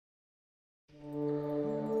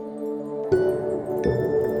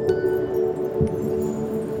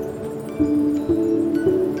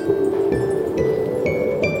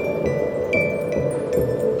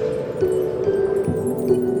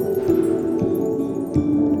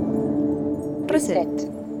Reset.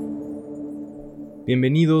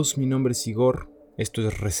 Bienvenidos, mi nombre es Igor, esto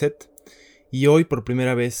es Reset y hoy por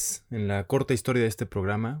primera vez en la corta historia de este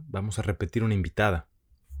programa vamos a repetir una invitada.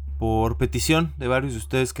 Por petición de varios de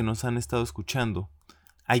ustedes que nos han estado escuchando,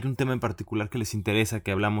 hay un tema en particular que les interesa,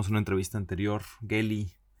 que hablamos en una entrevista anterior,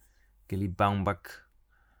 Geli Baumbach,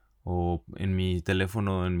 o en mi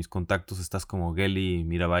teléfono, en mis contactos estás como Geli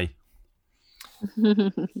Mirabai.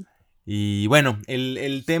 Y bueno,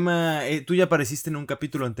 el tema, tú ya apareciste en un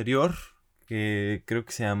capítulo anterior, que creo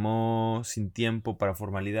que se llamó Sin tiempo para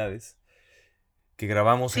formalidades, que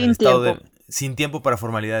grabamos en el estado de... Sin tiempo para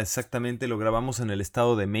formalidades, exactamente, lo grabamos en el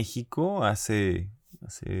Estado de México hace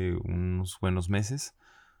unos buenos meses,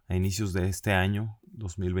 a inicios de este año,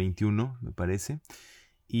 2021, me parece.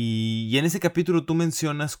 Y en ese capítulo tú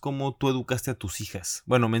mencionas cómo tú educaste a tus hijas.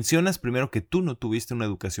 Bueno, mencionas primero que tú no tuviste una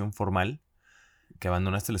educación formal, que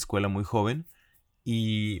abandonaste la escuela muy joven,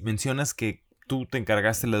 y mencionas que tú te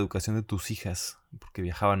encargaste de la educación de tus hijas, porque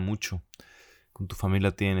viajaban mucho. Con tu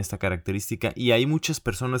familia tienen esta característica. Y hay muchas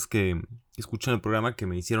personas que escuchan el programa que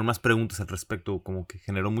me hicieron más preguntas al respecto, como que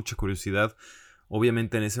generó mucha curiosidad.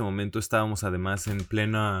 Obviamente en ese momento estábamos además en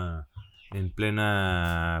plena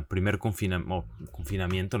primer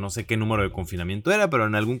confinamiento, no sé qué número de confinamiento era, pero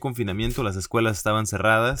en algún confinamiento las escuelas estaban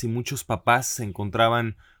cerradas y muchos papás se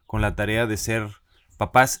encontraban con la tarea de ser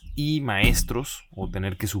papás y maestros, o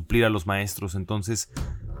tener que suplir a los maestros. Entonces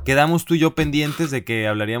quedamos tú y yo pendientes de que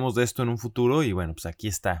hablaríamos de esto en un futuro y bueno, pues aquí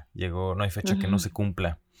está, llegó, no hay fecha que no se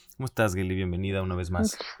cumpla. ¿Cómo estás, Geli? Bienvenida una vez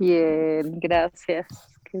más. Bien, gracias.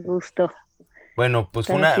 Qué gusto Bueno, pues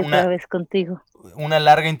fue estar aquí otra vez contigo. una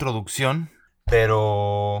larga introducción,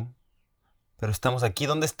 pero estamos aquí.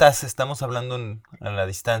 ¿Dónde estás? Estamos hablando a la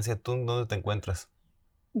distancia. ¿Tú dónde te encuentras?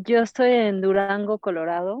 Yo estoy en Durango,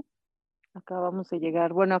 Colorado. Acabo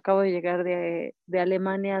de llegar de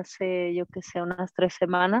Alemania hace, yo que sé, unas 3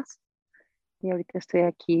 semanas. Y ahorita estoy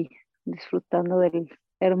aquí disfrutando del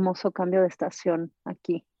hermoso cambio de estación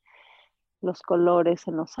aquí. Los colores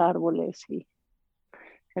en los árboles y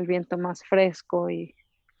el viento más fresco y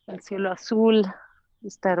el cielo azul.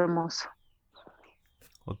 Está hermoso.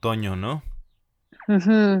 Otoño, ¿no?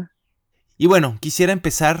 Ujú. Y bueno, quisiera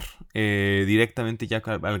empezar directamente ya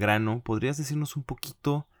al grano. ¿Podrías decirnos un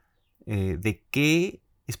poquito de qué,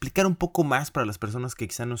 explicar un poco más para las personas que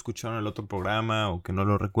quizá no escucharon el otro programa o que no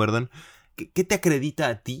lo recuerdan? ¿Qué te acredita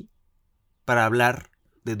a ti para hablar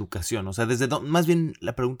de educación? O sea, más bien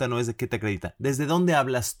la pregunta no es de qué te acredita. ¿Desde dónde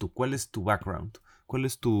hablas tú? ¿Cuál es tu background? ¿Cuál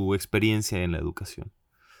es tu experiencia en la educación?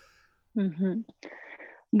 Ujú.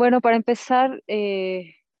 Bueno, para empezar,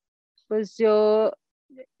 pues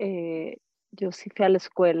eh, yo sí fui a la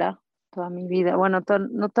escuela toda mi vida. Bueno,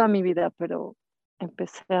 no toda mi vida, pero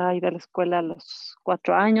empecé a ir a la escuela a los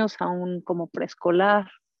 4 años, aún como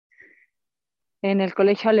preescolar, en el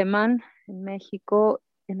colegio alemán en México,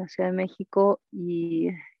 en la Ciudad de México, y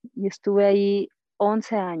estuve ahí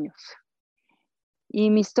 11 años.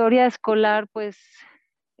 Y mi historia escolar,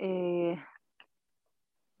 eh,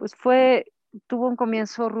 pues tuvo un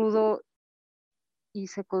comienzo rudo y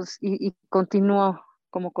continuó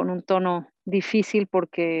como con un tono difícil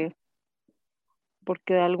porque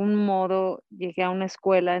de algún modo llegué a una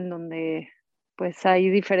escuela en donde pues hay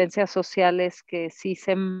diferencias sociales que sí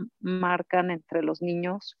marcan entre los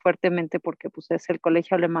niños fuertemente porque pues es el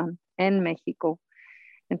colegio alemán en México.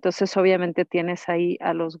 Entonces obviamente tienes ahí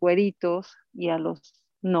a los güeritos y a los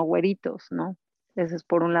no güeritos, ¿no? Esa es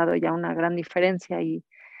por un lado ya una gran diferencia y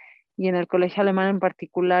en el colegio alemán en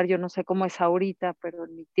particular, yo no sé cómo es ahorita, pero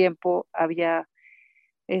en mi tiempo había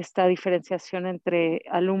esta diferenciación entre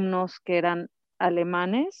alumnos que eran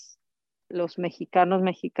alemanes, los mexicanos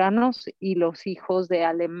mexicanos y los hijos de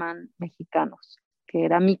alemán mexicanos, que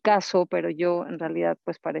era mi caso, pero yo en realidad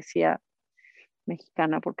pues parecía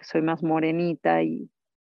mexicana porque soy más morenita y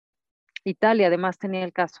tal, y además tenía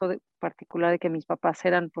el caso particular de que mis papás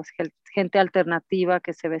eran pues gente alternativa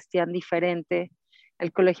que se vestían diferente.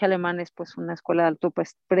 El colegio alemán es pues una escuela de alto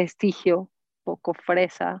pues, prestigio, poco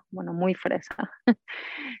fresa, bueno, muy fresa,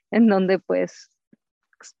 en donde pues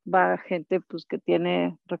va gente pues que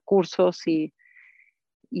tiene recursos y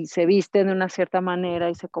se visten de una cierta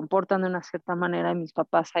manera y se comportan de una cierta manera y mis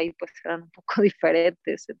papás ahí pues eran un poco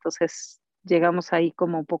diferentes, entonces llegamos ahí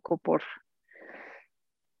como un poco pues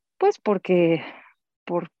porque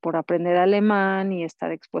por aprender alemán y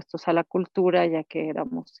estar expuestos a la cultura ya que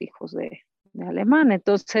éramos hijos de alemán,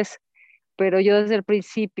 entonces, pero yo desde el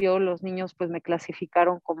principio los niños pues me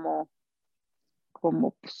clasificaron como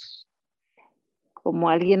pues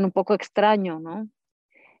como alguien un poco extraño, ¿no?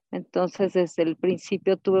 Entonces, desde el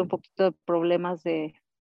principio tuve un poquito de problemas de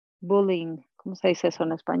bullying, ¿cómo se dice eso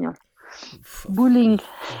en español? bullying,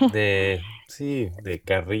 Sí, de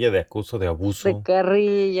carrilla, de acoso, de de abuso.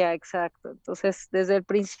 carrilla, exacto. Entonces, desde el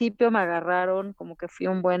principio me agarraron como que fui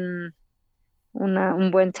un buen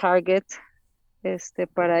target,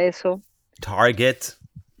 para eso. Target.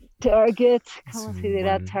 Target, Es ¿cómo se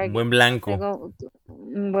dirá un target? buen blanco. Tengo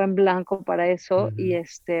un buen blanco para eso y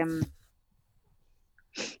Ujú.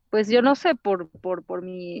 pues yo no sé, por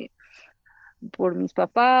mis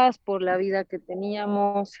papás, por la vida que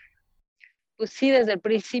teníamos, pues sí, desde el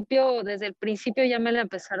principio ya me la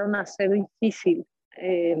empezaron a hacer difícil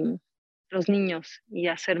eh, los niños y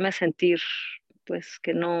hacerme sentir, pues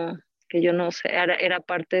que yo no sé, era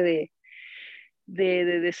parte de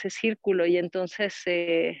ese círculo y entonces,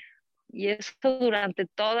 y eso durante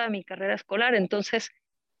toda mi carrera escolar, entonces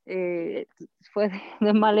eh, fue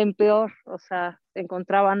de mal en peor, o sea,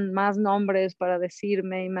 encontraban más nombres para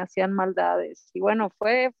decirme y me hacían maldades y bueno,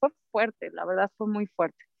 fue fuerte, la verdad fue muy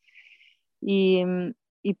fuerte. Y,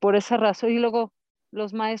 y por esa razón, y luego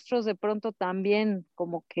los maestros de pronto también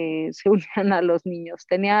como que se unían a los niños.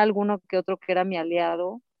 Tenía alguno que otro que era mi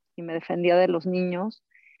aliado y me defendía de los niños,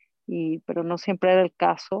 pero no siempre era el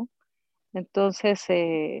caso. Entonces,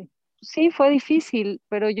 sí, fue difícil,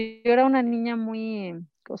 pero yo era una niña muy,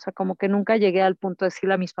 o sea, como que nunca llegué al punto de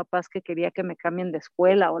decirle a mis papás que quería que me cambien de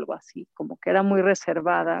escuela o algo así, como que era muy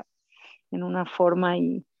reservada en una forma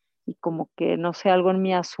y como que, no sé, algo en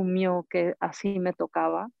mí asumió que así me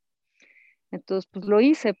tocaba. Entonces, pues lo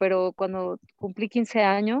hice, pero cuando cumplí 15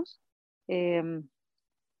 años, eh,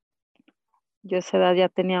 yo a esa edad ya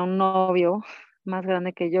tenía un novio más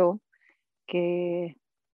grande que yo, que,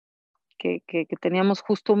 que teníamos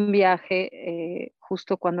justo un viaje,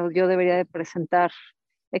 justo cuando yo debería de presentar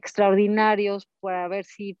extraordinarios para ver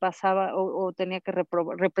si pasaba o tenía que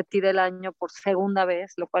repetir el año por segunda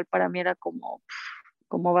vez, lo cual para mí era como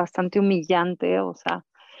bastante humillante, o sea,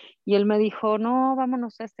 y él me dijo, no,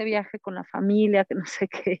 vámonos a este viaje con la familia, que no sé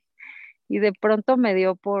qué, y de pronto me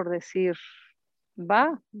dio por decir,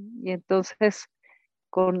 va, y entonces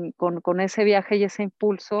con ese viaje y ese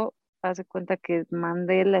impulso, haz de cuenta que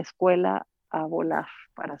mandé la escuela a volar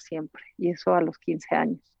para siempre, y eso a los 15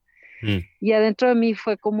 años. Mm. Y adentro de mí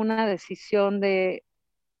fue como una decisión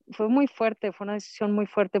fue muy fuerte, fue una decisión muy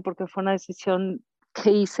fuerte porque fue una decisión que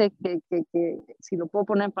hice que, si lo puedo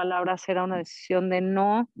poner en palabras, era una decisión de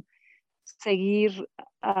no seguir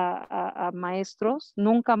a maestros,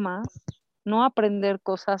 nunca más, no aprender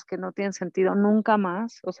cosas que no tienen sentido, nunca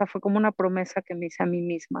más. O sea, fue como una promesa que me hice a mí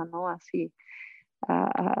misma, ¿no? Así,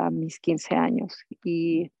 a mis 15 años.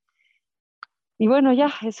 Y bueno, ya,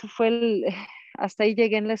 eso fue hasta ahí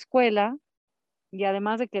llegué en la escuela. Y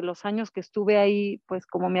además de que los años que estuve ahí, pues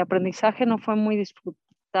como mi aprendizaje no fue muy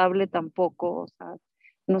disfrutable tampoco, o sea,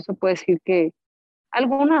 no se puede decir que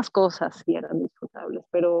algunas cosas sí eran disfrutables,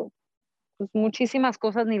 pero pues muchísimas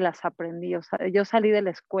cosas ni las aprendí. O sea, yo salí de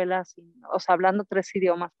la escuela o sea, hablando 3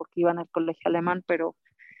 idiomas porque iba al colegio alemán, pero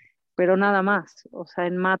nada más. O sea,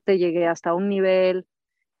 en mate llegué hasta un nivel,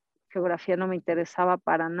 geografía no me interesaba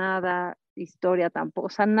para nada, historia tampoco, o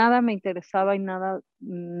sea, nada me interesaba y nada,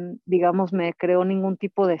 digamos, me creó ningún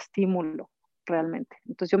tipo de estímulo realmente.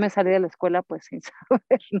 Entonces yo me salí de la escuela pues sin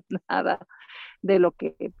saber nada de lo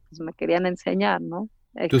que pues, me querían enseñar, ¿no?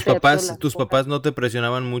 Excepto las Tus pocas. papás no te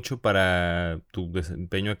presionaban mucho para tu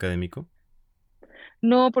desempeño académico?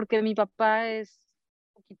 No, porque mi papá es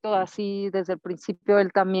un poquito así desde el principio,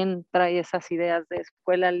 él también trae esas ideas de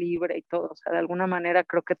escuela libre y todo, o sea, de alguna manera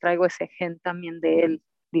creo que traigo ese gen también de él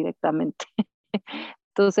directamente.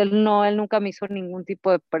 Entonces él nunca me hizo ningún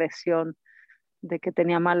tipo de presión de que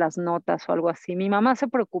tenía malas notas o algo así. Mi mamá se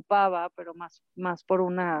preocupaba, pero más por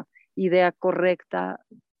una idea correcta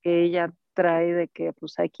que ella trae de que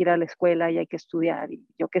pues hay que ir a la escuela y hay que estudiar y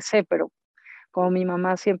yo qué sé, pero como mi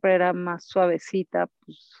mamá siempre era más suavecita,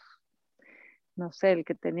 pues no sé, el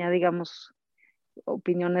que tenía, digamos,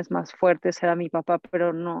 opiniones más fuertes era mi papá,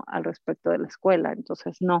 pero no al respecto de la escuela.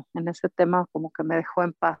 Entonces, no, en ese tema como que me dejó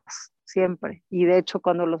en paz siempre. Y de hecho,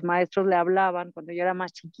 cuando los maestros le hablaban, cuando yo era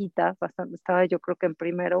más chiquita, bastante, estaba yo creo que en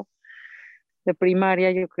primero de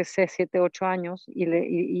primaria, yo qué sé, 7, 8 años,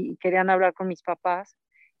 y querían hablar con mis papás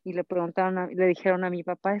y le preguntaron, le dijeron a mi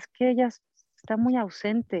papá, es que ella está muy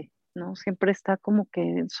ausente, ¿no? Siempre está como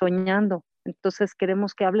que soñando. Entonces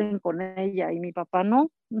queremos que hablen con ella y mi papá no,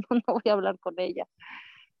 no voy a hablar con ella,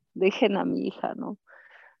 dejen a mi hija, ¿no?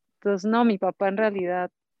 Entonces, no, mi papá en realidad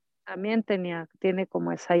también tiene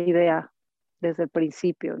como esa idea desde el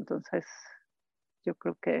principio, entonces yo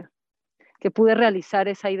creo que pude realizar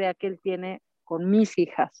esa idea que él tiene con mis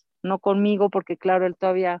hijas, no conmigo, porque claro, él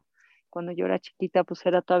todavía, cuando yo era chiquita, pues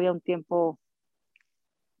era todavía un tiempo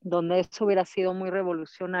donde eso hubiera sido muy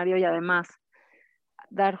revolucionario y además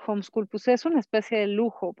dar homeschool, pues es una especie de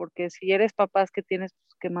lujo, porque si eres papás que tienes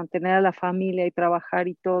que mantener a la familia y trabajar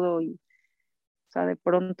y todo, y, o sea, de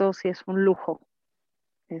pronto sí es un lujo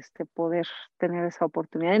poder tener esa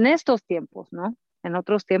oportunidad en estos tiempos, ¿no? En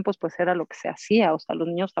otros tiempos pues era lo que se hacía, o sea, los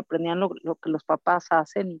niños aprendían lo que los papás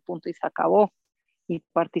hacen y punto y se acabó, y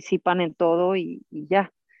participan en todo y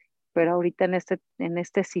ya, pero ahorita en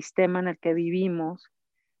este sistema en el que vivimos,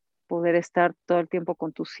 poder estar todo el tiempo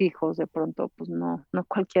con tus hijos, de pronto, pues no, no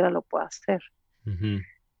cualquiera lo puede hacer. Ujú.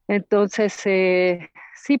 Entonces,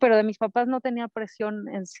 sí, pero de mis papás no tenía presión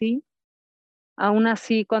en sí. Aún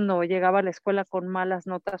así, cuando llegaba a la escuela con malas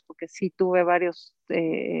notas, porque sí tuve varios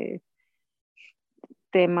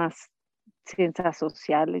temas, ciencias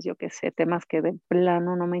sociales, yo qué sé, temas que de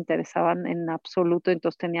plano no me interesaban en absoluto,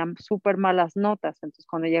 entonces tenían súper malas notas. Entonces,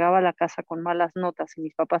 cuando llegaba a la casa con malas notas y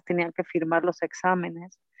mis papás tenían que firmar los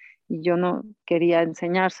exámenes y yo no quería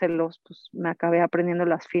enseñárselos, pues me acabé aprendiendo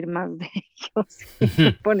las firmas de ellos y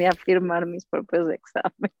me ponía a firmar mis propios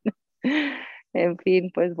exámenes. En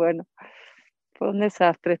fin, pues bueno, fue un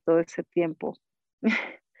desastre todo ese tiempo,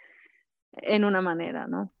 en una manera,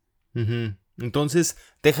 ¿no? Ujú. Entonces,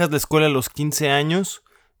 dejas la escuela a los 15 años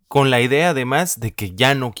con la idea además de que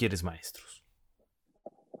ya no quieres maestros.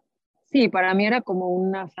 Sí, para mí era como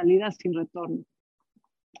una salida sin retorno,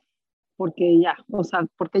 porque ya, o sea,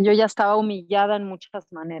 porque yo ya estaba humillada en muchas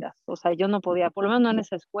maneras, o sea, yo no podía, por lo menos no en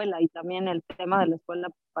esa escuela, y también el tema de la escuela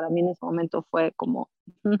para mí en ese momento fue como,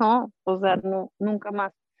 no, o sea, no, nunca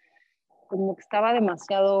más, como que estaba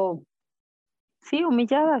demasiado, sí,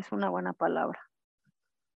 humillada es una buena palabra,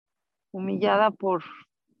 humillada por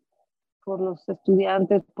los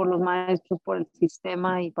estudiantes, por los maestros, por el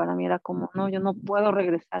sistema, y para mí era como, no, yo no puedo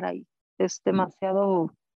regresar ahí, es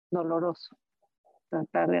demasiado doloroso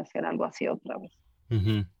tratar de hacer algo así otra vez.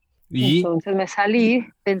 Ujú. Y, Entonces me salí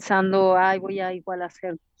pensando, ay, voy a igual a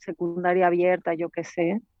hacer secundaria abierta, yo qué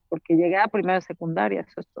sé, porque llegué a primera de secundaria,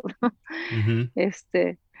 eso es todo. ujú,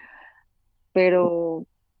 Este, pero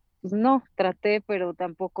pues no, traté, pero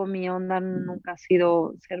tampoco mi onda nunca ha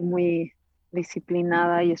sido ser muy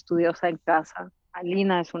disciplinada y estudiosa en casa.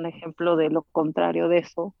 Alina es un ejemplo de lo contrario de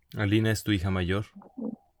eso. Alina es tu hija mayor.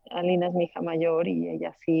 Alina es mi hija mayor y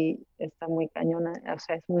ella sí está muy cañona, o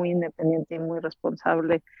sea, es muy independiente y muy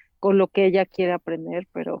responsable con lo que ella quiere aprender,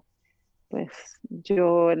 pero pues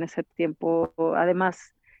yo en ese tiempo,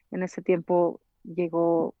 además, en ese tiempo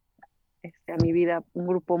llegó a mi vida un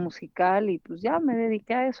grupo musical y pues ya me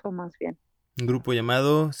dediqué a eso más bien, Un grupo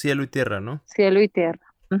llamado Cielo y Tierra, ¿no? cielo y tierra.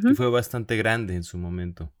 Que Ujú, fue bastante grande en su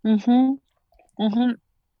momento. ujú, ujú.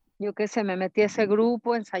 Yo qué sé, me metí a ese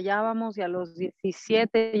grupo, ensayábamos y a los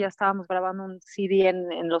 17 ya estábamos grabando un CD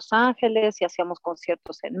en Los Ángeles y hacíamos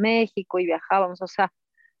conciertos en México y viajábamos. O sea,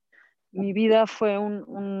 mi vida fue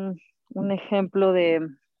un ejemplo de,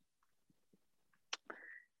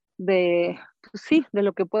 pues sí, de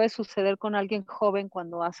lo que puede suceder con alguien joven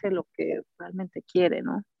cuando hace lo que realmente quiere,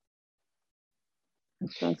 ¿no?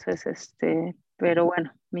 Entonces, pero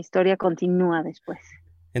bueno, mi historia continúa después.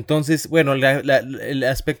 Entonces, bueno, el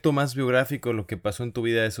aspecto más biográfico, lo que pasó en tu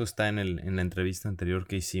vida, eso está en la entrevista anterior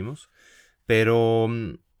que hicimos. Pero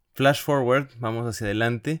flash forward, vamos hacia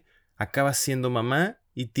adelante, acabas siendo mamá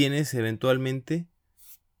y tienes eventualmente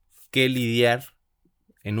que lidiar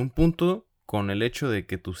en un punto con el hecho de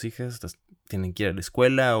que tus hijas tienen que ir a la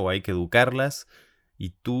escuela o hay que educarlas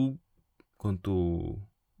y tú con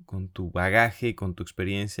con tu bagaje, con tu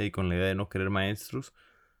experiencia y con la idea de no querer maestros,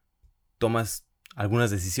 tomas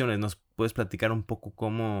algunas decisiones. ¿Nos puedes platicar un poco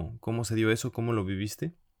cómo se dio eso, cómo lo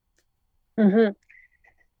viviste? Ujú.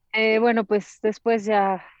 Bueno, pues después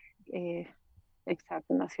ya, eh,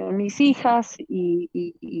 exacto, nacieron mis hijas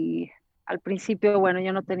y al principio, bueno,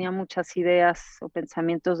 yo no tenía muchas ideas o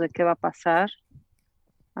pensamientos de qué va a pasar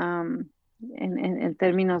am, en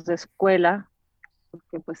términos de escuela,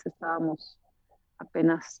 porque pues estábamos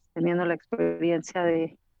apenas teniendo la experiencia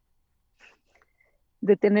de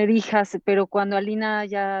tener hijas, pero cuando Alina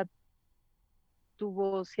ya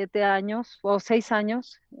tuvo 7 años o 6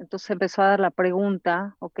 años, entonces empezó a dar la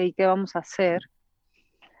pregunta, ok, ¿qué vamos a hacer?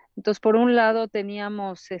 Entonces, por un lado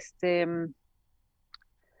teníamos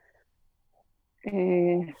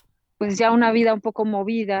eh, pues ya una vida un poco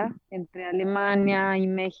movida entre Alemania y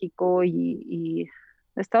México y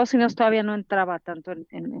Estados Unidos todavía no entraba tanto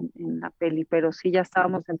en la peli, pero sí ya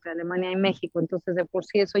estábamos entre Alemania y México, entonces de por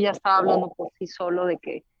sí eso ya estaba hablando por sí solo de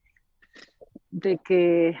que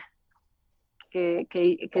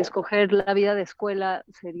escoger la vida de escuela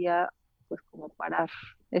sería pues como parar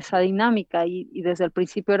esa dinámica y desde el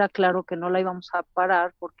principio era claro que no la íbamos a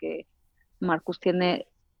parar porque Marcus tiene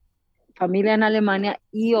familia en Alemania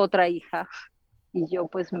y otra hija, y yo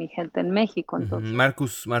pues mi gente en México, Ujú. entonces,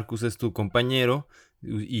 Marcus es tu compañero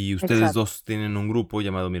y ustedes exacto, dos tienen un grupo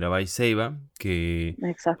llamado Mirabai Seiba que pues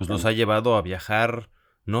los ha exactamente. llevado a viajar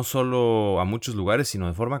no solo a muchos lugares, sino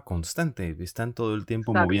de forma constante. Están todo el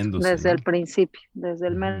tiempo Exacto, moviéndose, desde el ¿no? principio, desde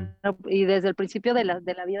el Ujú. mero, y desde el principio de la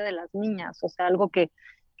vida de las niñas, o sea, algo que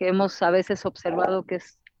hemos a veces observado que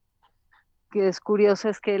es curioso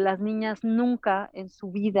es que las niñas nunca en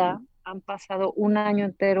su vida han pasado un año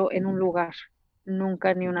entero en un lugar,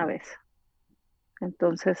 nunca ni una vez.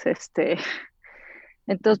 Entonces,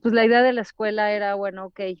 entonces, pues la idea de la escuela era, bueno,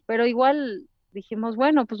 ok, pero igual dijimos,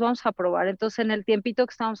 bueno, pues vamos a probar. Entonces, en el tiempito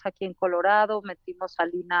que estábamos aquí en Colorado, metimos a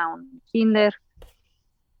Lina a un kinder.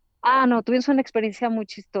 Ah, no, tuvimos una experiencia muy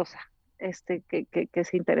chistosa, que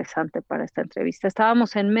es interesante para esta entrevista.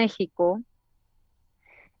 Estábamos en México,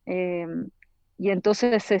 eh, y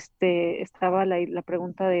entonces, estaba la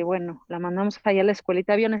pregunta de, bueno, la mandamos allá a la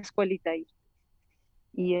escuelita, había una escuelita ahí.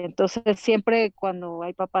 Y entonces siempre cuando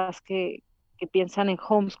hay papás que piensan en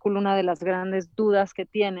homeschool, una de las grandes dudas que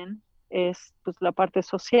tienen es pues la parte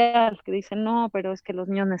social, que dicen, no, pero es que los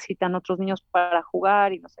niños necesitan otros niños para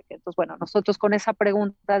jugar y no sé qué. Entonces, bueno, nosotros con esa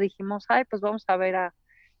pregunta dijimos, ay, pues vamos a ver a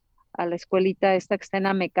la escuelita esta que está en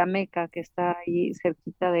Amecameca, que está ahí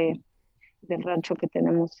cerquita del rancho que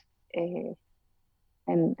tenemos en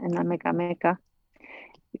Amecameca.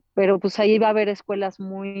 Pero pues ahí va a haber escuelas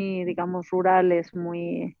muy, digamos, rurales,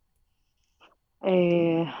 muy...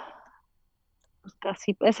 Eh, pues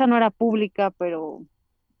casi, esa no era pública, pero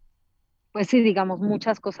pues sí, digamos,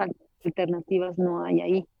 muchas cosas alternativas no hay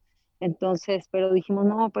ahí. Entonces, pero dijimos,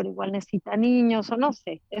 no, pero igual necesita niños, o no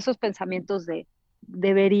sé, esos pensamientos de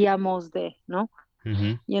deberíamos de, ¿no?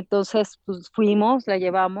 Ujú. Y entonces, pues fuimos, la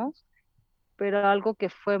llevamos, pero algo que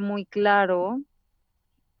fue muy claro,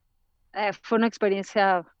 fue una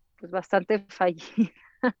experiencia pues bastante fallida,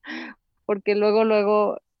 porque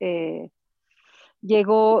luego,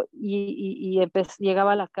 llegó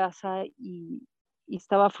llegaba a la casa y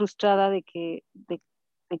estaba frustrada de que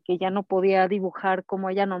ya no podía dibujar como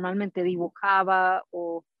ella normalmente dibujaba,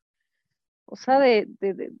 o sea,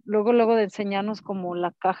 luego de enseñarnos como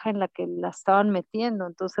la caja en la que la estaban metiendo,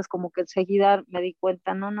 entonces como que enseguida me di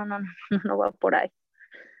cuenta, no, no, no, no, no va por ahí.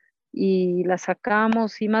 Y la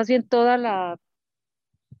sacamos y más bien toda la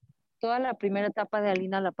primera etapa de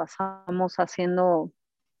Alina la pasamos haciendo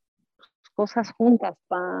cosas juntas,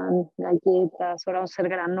 pan, galletas, ahora vamos a hacer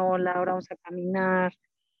granola, ahora vamos a caminar,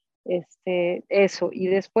 eso. Y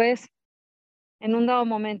después, en un dado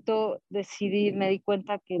momento, decidí, me di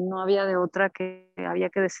cuenta que no había de otra, que había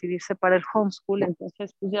que decidirse para el homeschool.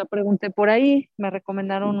 Entonces, pues ya pregunté por ahí, me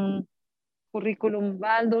recomendaron un currículum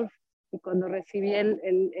Waldorf, y cuando recibí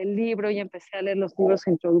el libro y empecé a leer los libros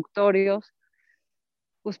introductorios,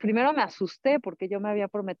 pues primero me asusté porque yo me había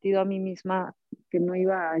prometido a mí misma que no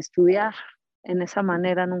iba a estudiar en esa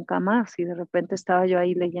manera nunca más, y de repente estaba yo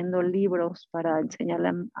ahí leyendo libros para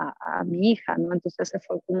enseñarle a mi hija, ¿no? Entonces ese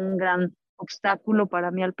fue como un gran obstáculo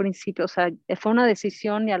para mí al principio, o sea, fue una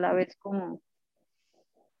decisión y a la vez como,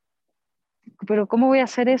 pero ¿cómo voy a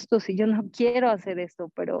hacer esto si yo no quiero hacer esto?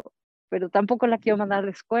 Pero tampoco la quiero mandar a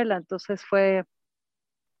la escuela, entonces fue,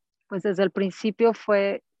 pues desde el principio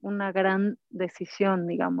fue una gran decisión,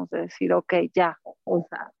 digamos, de decir, ok, ya, o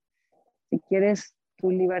sea, si quieres tu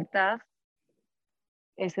libertad,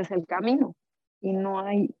 ese es el camino y no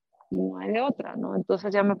hay de otra, ¿no?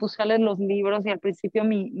 Entonces ya me puse a leer los libros y al principio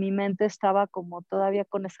mi mente estaba como todavía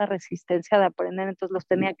con esa resistencia de aprender, entonces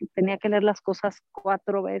tenía que leer las cosas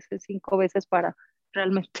 4 veces, 5 veces para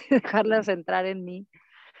realmente dejarlas entrar en mí.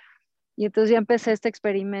 Y entonces ya empecé este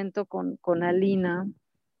experimento con Alina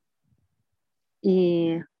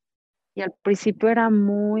y, y al principio era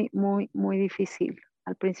muy, muy, muy difícil.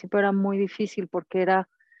 Al principio era muy difícil porque era,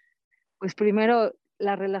 pues primero,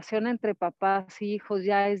 la relación entre papás y hijos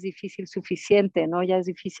ya es difícil suficiente, ¿no? Ya es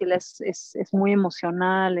difícil, es muy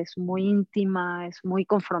emocional, es muy íntima, es muy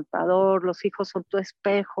confrontador, los hijos son tu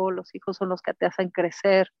espejo, los hijos son los que te hacen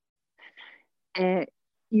crecer. eh,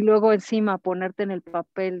 y luego encima ponerte en el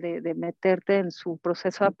papel de meterte en su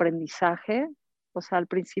proceso de aprendizaje, o sea, al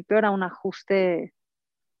principio era un ajuste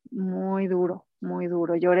muy duro, muy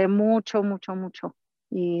duro. Lloré mucho, mucho, mucho.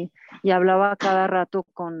 Y hablaba cada rato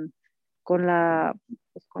con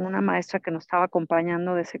pues, con una maestra que nos estaba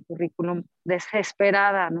acompañando de ese currículum,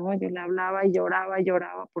 desesperada, ¿no? Yo le hablaba y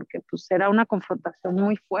lloraba, porque pues era una confrontación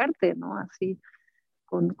muy fuerte, ¿no? Así,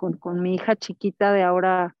 con mi hija chiquita de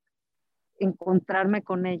ahora encontrarme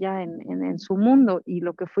con ella en su mundo, y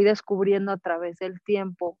lo que fui descubriendo a través del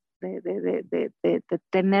tiempo de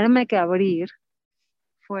tenerme que abrir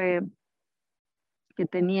fue que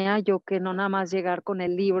tenía yo que no nada más llegar con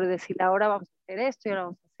el libro y decir, ahora vamos a hacer esto y ahora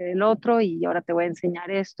vamos a hacer el otro y ahora te voy a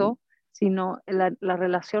enseñar esto, sino la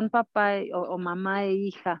relación papá o mamá e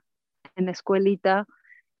hija en la escuelita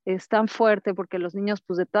es tan fuerte porque los niños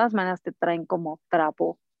pues de todas maneras te traen como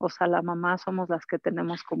trapo, o sea, la mamá somos las que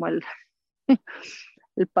tenemos como el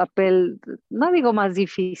papel, no digo más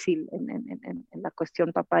difícil en la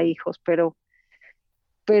cuestión papá-hijos, pero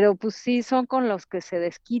pues sí son con los que se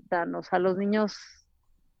desquitan, o sea, los niños,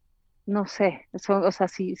 no sé, o sea,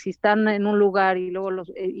 si están en un lugar y luego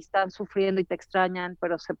y están sufriendo y te extrañan,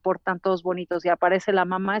 pero se portan todos bonitos y aparece la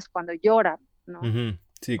mamá es cuando lloran, ¿no? Ujú.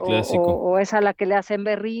 Sí, clásico. O es a la que le hacen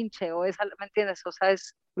berrinche, ¿me entiendes? O sea,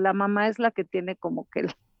 la mamá es la que tiene como que,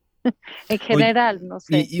 en Oye, general, no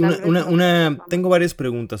sé, y tal vez no todas las mamás. tengo varias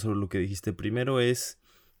preguntas sobre lo que dijiste. Primero es,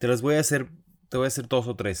 te las voy a hacer, te voy a hacer dos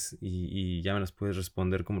o tres y ya me las puedes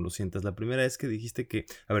responder como lo sientas. La primera es que dijiste que,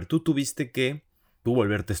 a ver, tú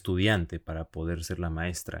volverte estudiante para poder ser la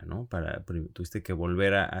maestra, ¿no? Tuviste que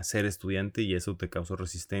volver a ser estudiante y eso te causó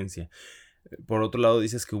resistencia. Por otro lado,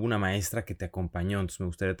 dices que hubo una maestra que te acompañó, entonces me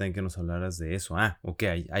gustaría también que nos hablaras de eso. Ah, ok,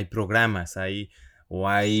 hay programas, hay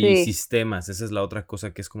Sí, sistemas, esa es la otra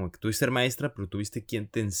cosa que es como que tuviste ser maestra, pero tuviste quien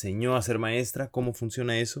te enseñó a ser maestra, cómo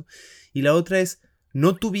funciona eso. Y la otra es,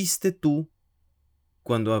 ¿no tuviste tú,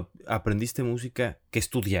 cuando aprendiste música, que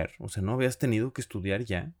estudiar? O sea, ¿no habías tenido que estudiar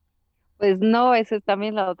ya? pues no, esa es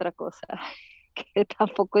también la otra cosa, que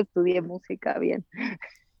tampoco estudié música bien.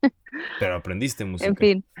 Pero aprendiste En música.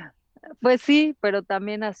 fin, pues sí, pero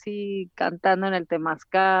también así cantando en el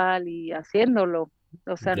temazcal y haciéndolo.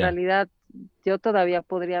 O sea, en Ya. realidad yo todavía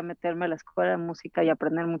podría meterme a la escuela de música y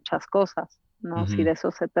aprender muchas cosas, ¿no? Si Ujú. de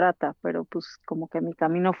eso se trata, pero pues como que mi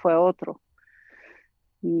camino fue otro.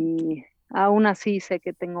 Y aún así sé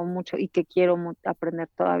que tengo mucho y que quiero aprender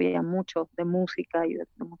todavía mucho de música y de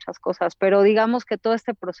muchas cosas, pero digamos que todo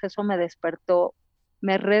este proceso me despertó,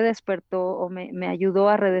 me redespertó o me ayudó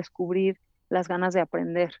a redescubrir las ganas de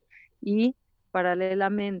aprender. Y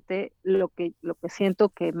paralelamente, lo que siento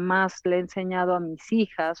que más le he enseñado a mis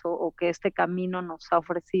hijas o que este camino nos ha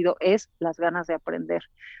ofrecido es las ganas de aprender,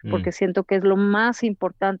 Mm, porque siento que es lo más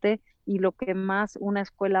importante y lo que más una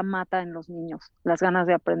escuela mata en los niños, las ganas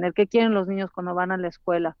de aprender. ¿Qué quieren los niños cuando van a la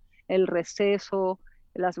escuela? El receso,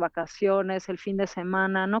 las vacaciones, el fin de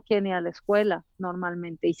semana, no quieren ir a la escuela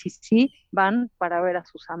normalmente. Y si sí, van para ver a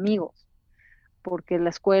sus amigos, porque la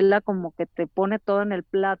escuela como que te pone todo en el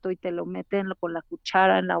plato y te lo mete con la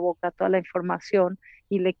cuchara en la boca, toda la información,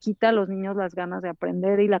 y le quita a los niños las ganas de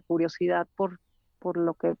aprender y la curiosidad por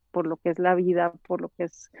lo que es la vida, por lo que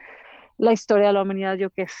es la historia de la humanidad, yo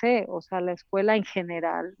qué sé, o sea, la escuela en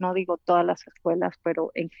general, no digo todas las escuelas,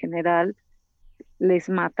 pero en general les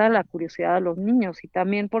mata la curiosidad a los niños y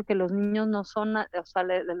también porque los niños no son, o sea,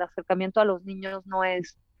 el acercamiento a los niños no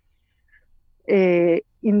es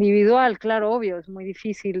individual, claro, obvio, es muy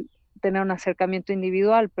difícil tener un acercamiento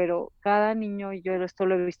individual, pero cada niño, y yo esto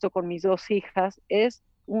lo he visto con mis dos hijas, es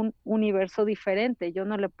un universo diferente. Yo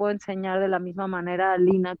no le puedo enseñar de la misma manera a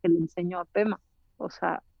Lina que le enseñó a Pema. O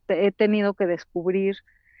sea, he tenido que descubrir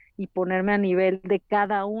y ponerme a nivel de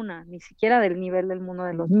cada una, ni siquiera del nivel del mundo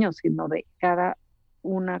de los niños, sino de cada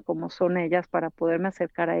una como son ellas para poderme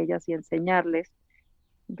acercar a ellas y enseñarles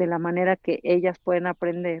de la manera que ellas pueden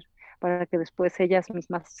aprender, para que después ellas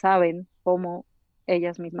mismas saben cómo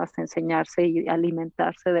ellas mismas enseñarse y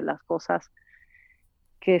alimentarse de las cosas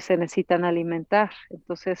que se necesitan alimentar.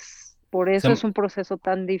 Entonces, por o eso sea, es un proceso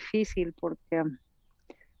tan difícil,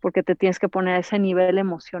 porque te tienes que poner a ese nivel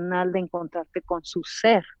emocional de encontrarte con su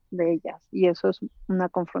ser de ellas, y eso es una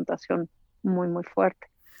confrontación muy, muy fuerte.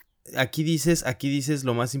 aquí dices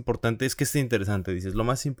lo más importante, es que es interesante, dices, lo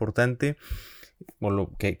más importante o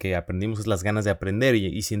lo que aprendimos es las ganas de aprender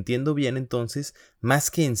y si entiendo bien entonces, más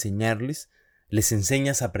que enseñarles, les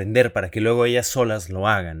enseñas a aprender para que luego ellas solas lo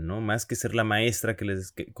hagan, ¿no? Más que ser la maestra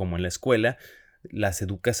como en la escuela, las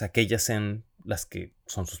educas a que ellas sean las que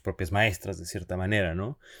son sus propias maestras de cierta manera,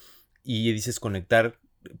 ¿no? Y dices conectar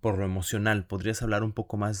por lo emocional, ¿podrías hablar un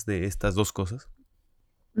poco más de estas dos cosas?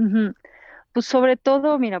 Ujú. Pues sobre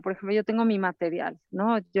todo, mira, por ejemplo, yo tengo mi material,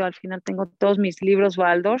 ¿no? Yo al final tengo todos mis libros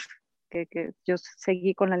Waldorf, que yo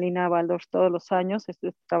seguí con la línea Waldorf todos los años.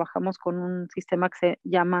 Trabajamos con un sistema que se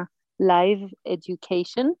llama Live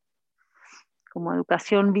Education, como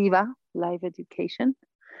educación viva, Live Education,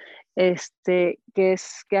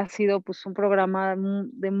 que ha sido pues un programa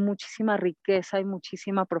de muchísima riqueza y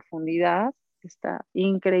muchísima profundidad. Está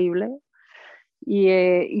increíble.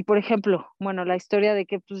 Y por ejemplo, bueno, la historia de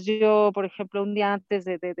que pues yo, por ejemplo, un día antes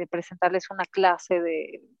de presentarles una clase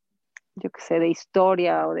yo qué sé, de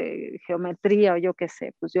historia o de geometría o yo qué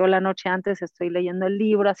sé, pues yo la noche antes estoy leyendo el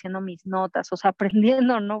libro, haciendo mis notas, o sea,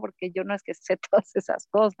 aprendiendo, ¿no? Porque yo no es que sé todas esas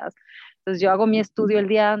cosas. Entonces yo hago mi estudio el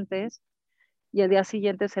día antes y el día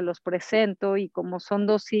siguiente se los presento y como son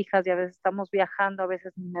dos hijas y a veces estamos viajando, a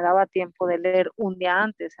veces ni me daba tiempo de leer un día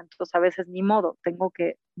antes, entonces a veces ni modo, tengo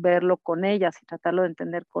que verlo con ellas y tratarlo de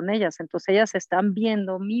entender con ellas. Entonces ellas están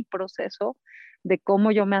viendo mi proceso de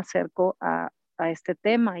cómo yo me acerco a este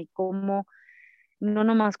tema y cómo, no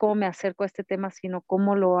nomás cómo me acerco a este tema, sino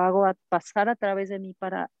cómo lo hago a pasar a través de mí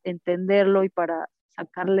para entenderlo y para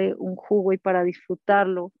sacarle un jugo y para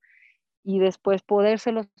disfrutarlo y después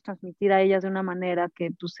podérselos transmitir a ellas de una manera que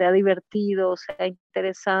pues, sea divertido, sea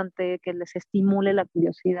interesante, que les estimule la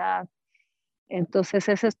curiosidad. Entonces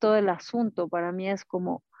ese es todo el asunto. Para mí es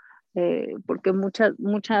como, porque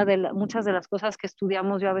muchas de las cosas que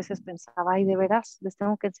estudiamos yo a veces pensaba, ay, de veras, les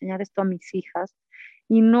tengo que enseñar esto a mis hijas.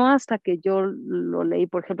 Y no hasta que yo lo leí,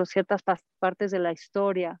 por ejemplo, ciertas partes de la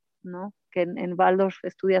historia, ¿no? Que en Waldorf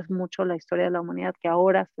estudias mucho la historia de la humanidad, que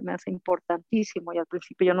ahora se me hace importantísimo y al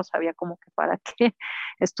principio yo no sabía como que para qué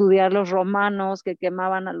estudiar los romanos que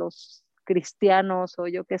quemaban a los cristianos o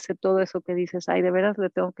yo qué sé, todo eso que dices, ay, de veras le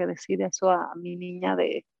tengo que decir eso a mi niña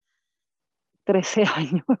de 13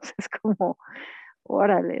 años, es como,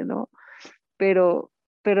 órale, ¿no? Pero,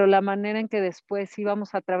 pero la manera en que después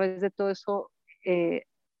íbamos a través de todo eso,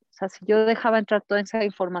 o sea, si yo dejaba entrar toda esa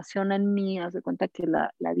información en mí, haz de cuenta que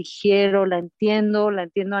la digiero, la entiendo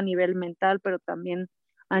a nivel mental, pero también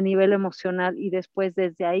a nivel emocional y después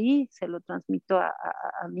desde ahí se lo transmito a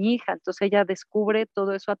mi hija. Entonces ella descubre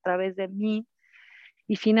todo eso a través de mí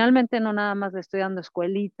y finalmente no nada más le estoy dando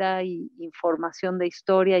escuelita y información de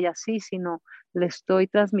historia y así, sino le estoy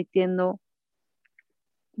transmitiendo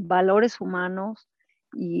valores humanos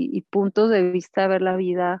y puntos de vista de ver la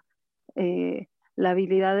vida, la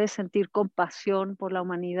habilidad de sentir compasión por la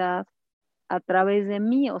humanidad a través de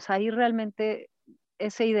mí. O sea, ahí realmente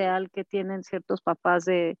ese ideal que tienen ciertos papás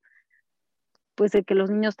de, pues de que los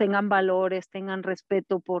niños tengan valores, tengan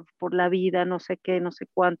respeto por la vida, no sé qué, no sé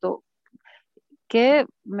cuánto. Qué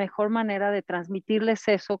mejor manera de transmitirles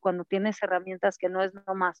eso cuando tienes herramientas que no es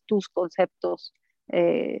nomás tus conceptos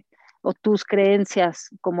eh, o tus creencias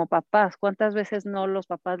como papás. ¿Cuántas veces no los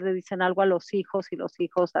papás le dicen algo a los hijos y los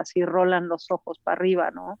hijos así rolan los ojos para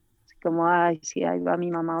arriba, ¿no? Así como, ay, sí, ahí va mi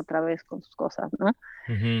mamá otra vez con sus cosas, ¿no?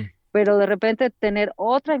 Ujú. Pero de repente tener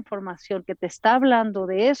otra información que te está hablando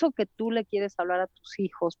de eso que tú le quieres hablar a tus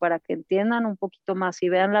hijos para que entiendan un poquito más y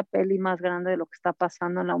vean la peli más grande de lo que está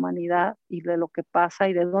pasando en la humanidad y de lo que pasa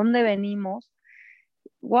y de dónde venimos,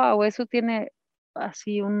 wow, eso tiene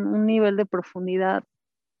así un nivel de profundidad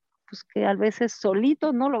pues que a veces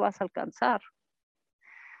solito no lo vas a alcanzar.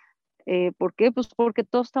 ¿Por qué? Pues porque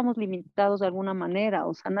todos estamos limitados de alguna manera,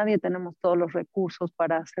 o sea, nadie tenemos todos los recursos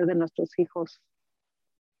para hacer de nuestros hijos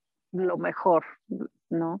lo mejor,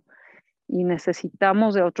 ¿no? Y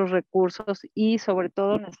necesitamos de otros recursos y sobre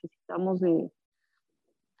todo necesitamos de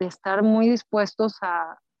estar muy dispuestos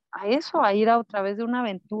a eso, a ir a través de una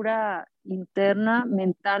aventura interna,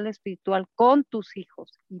 mental, espiritual con tus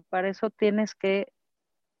hijos. Y para eso tienes que,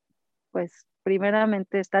 pues,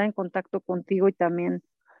 primeramente estar en contacto contigo y también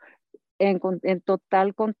en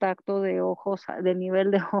total contacto de ojos, de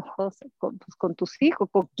nivel de ojos con, pues, con tus hijos,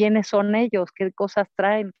 con quiénes son ellos, qué cosas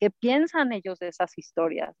traen, qué piensan ellos de esas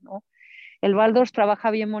historias, ¿no? El Waldorf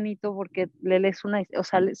trabaja bien bonito porque le lees una, o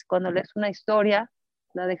sea, cuando lees una historia,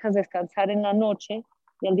 la dejas descansar en la noche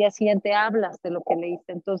y al día siguiente hablas de lo que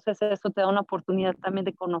leíste. Entonces eso te da una oportunidad también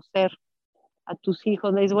de conocer a tus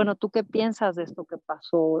hijos. Le dices, bueno, ¿tú qué piensas de esto que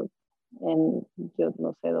pasó en yo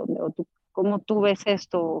no sé dónde? O tú, ¿cómo tú ves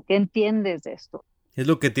esto? ¿Qué entiendes de esto? Es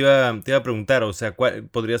lo que te iba a preguntar, o sea,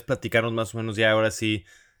 ¿podrías platicarnos más o menos ya ahora sí,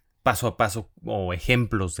 paso a paso, o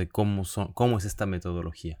ejemplos de cómo es esta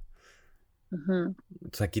metodología? Ujú.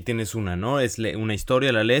 O sea, aquí tienes una, ¿no? Es una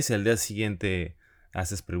historia, la lees y al día siguiente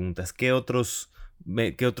haces preguntas. ¿Qué otros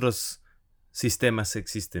sistemas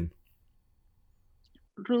existen?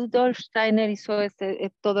 Rudolf Steiner hizo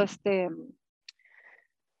todo este,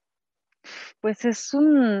 pues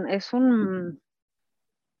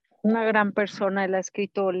una gran persona, él ha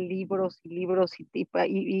escrito libros y libros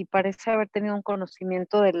y parece haber tenido un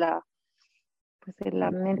conocimiento pues de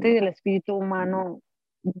la mente y del espíritu humano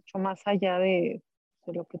mucho más allá de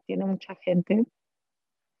lo que tiene mucha gente.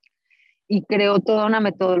 Y creó toda una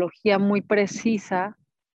metodología muy precisa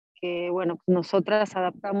que, bueno, pues nosotras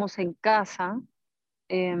adaptamos en casa,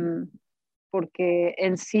 porque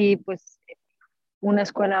en sí, pues una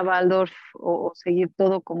escuela Waldorf o seguir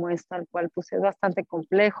todo como es tal cual, pues es bastante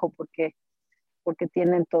complejo porque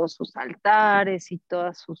tienen todos sus altares y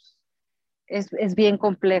todas sus es bien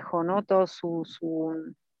complejo, ¿no? Todo su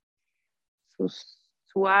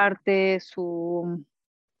arte, o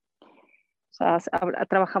sea,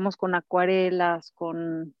 trabajamos con acuarelas,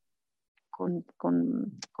 con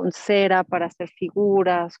cera para hacer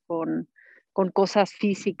figuras, con cosas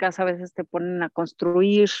físicas, a veces te ponen a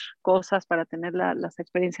construir cosas para tener las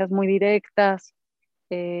experiencias muy directas,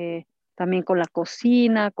 eh, también con la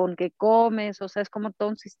cocina, con qué comes, o sea, es como todo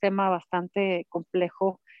un sistema bastante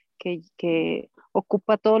complejo que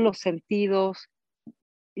ocupa todos los sentidos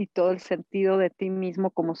y todo el sentido de ti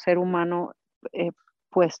mismo como ser humano, eh,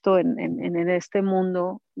 puesto en este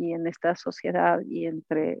mundo y en esta sociedad y en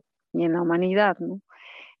la humanidad, ¿no?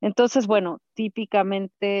 Entonces, bueno,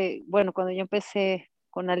 típicamente, bueno, cuando yo empecé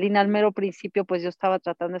con Alina al mero principio, pues yo estaba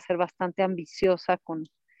tratando de ser bastante ambiciosa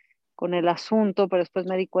con el asunto, pero después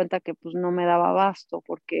me di cuenta que pues no me daba abasto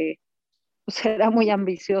porque pues, era muy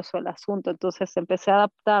ambicioso el asunto. Entonces empecé a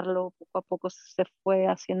adaptarlo, poco a poco se fue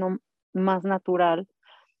haciendo más natural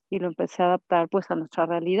y lo empecé a adaptar pues a nuestra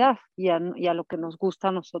realidad y a lo que nos gusta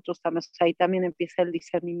a nosotros también. O sea, ahí también empieza el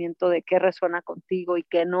discernimiento de qué resuena contigo y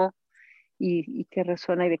qué no, y qué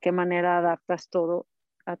resuena y de qué manera adaptas todo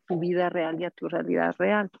a tu vida real y a tu realidad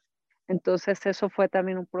real. Entonces eso fue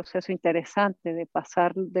también un proceso interesante de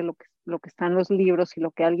pasar de lo que está en los libros y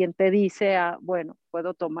lo que alguien te dice a, bueno,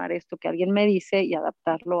 puedo tomar esto que alguien me dice y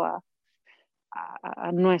adaptarlo a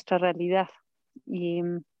nuestra realidad. Y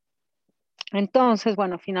entonces,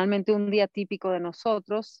 bueno, finalmente un día típico de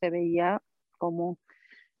nosotros se veía como,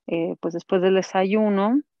 pues después del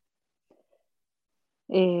desayuno,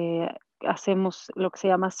 eh, hacemos lo que se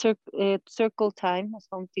llama circle time, o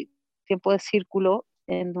sea, tiempo de círculo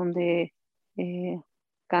en donde eh,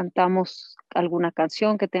 cantamos alguna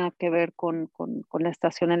canción que tenga que ver con la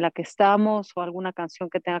estación en la que estamos o alguna canción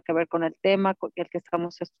que tenga que ver con el tema el que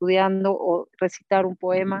estamos estudiando o recitar un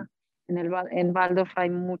poema. En Waldorf hay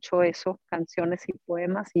mucho eso, canciones y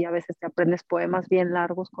poemas, y a veces te aprendes poemas bien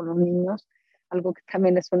largos con los niños, algo que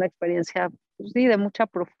también es una experiencia, pues, sí, de mucha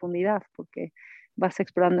profundidad, porque vas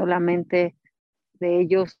explorando la mente de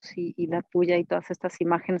ellos y la tuya y todas estas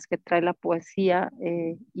imágenes que trae la poesía,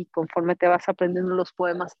 y conforme te vas aprendiendo los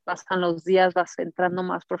poemas, pasan los días, vas entrando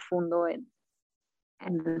más profundo en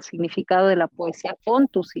el significado de la poesía con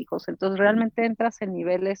tus hijos. Entonces realmente entras en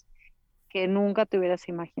niveles que nunca te hubieras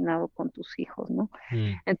imaginado con tus hijos, ¿no?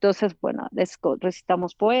 Mm. Entonces, bueno,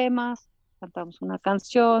 recitamos poemas, cantamos una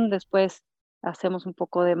canción, después hacemos un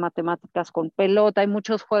poco de matemáticas con pelota. Hay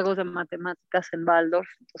muchos juegos de matemáticas en Waldorf,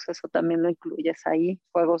 entonces eso también lo incluyes ahí,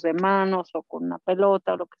 juegos de manos o con una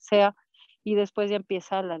pelota o lo que sea, y después ya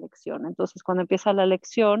empieza la lección. Entonces, cuando empieza la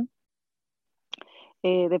lección,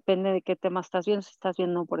 depende de qué tema estás viendo. Si estás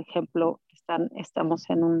viendo, por ejemplo, estamos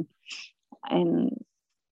en,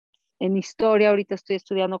 en historia, ahorita estoy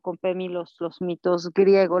estudiando con Pemi los mitos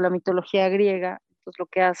griegos, la mitología griega. Entonces lo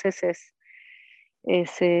que haces es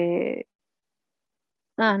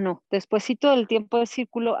no, despuésito del tiempo de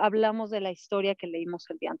círculo hablamos de la historia que leímos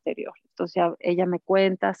el día anterior. Entonces ya ella me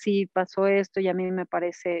cuenta, sí, pasó esto y a mí me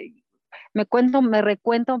parece, me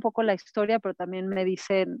recuenta un poco la historia, pero también me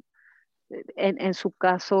dicen en su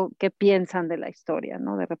caso qué piensan de la historia,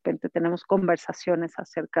 ¿no? De repente tenemos conversaciones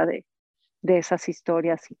acerca de esas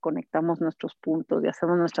historias y conectamos nuestros puntos y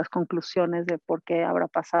hacemos nuestras conclusiones de por qué habrá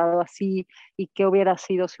pasado así y qué hubiera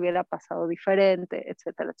sido si hubiera pasado diferente,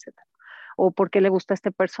 etcétera, etcétera. O por qué le gusta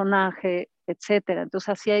este personaje, etcétera. Entonces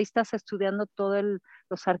así ahí estás estudiando todos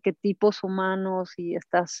los arquetipos humanos y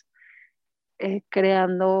estás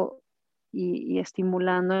creando y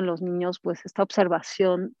estimulando en los niños pues esta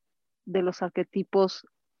observación de los arquetipos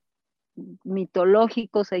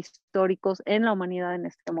mitológicos e históricos en la humanidad en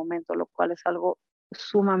este momento, lo cual es algo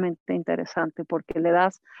sumamente interesante porque le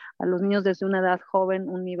das a los niños desde una edad joven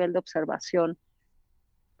un nivel de observación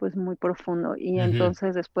pues muy profundo. Y Ujú.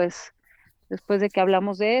 entonces después de que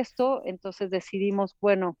hablamos de esto, entonces decidimos,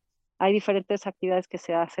 bueno, hay diferentes actividades que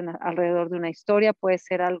se hacen alrededor de una historia, puede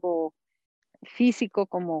ser algo físico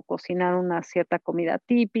como cocinar una cierta comida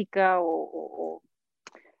típica o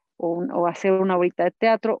hacer una horita de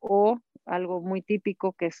teatro o algo muy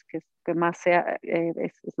típico que más sea,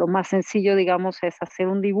 es lo más sencillo, digamos, es hacer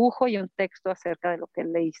un dibujo y un texto acerca de lo que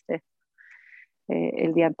leíste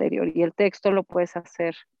el día anterior. Y el texto lo puedes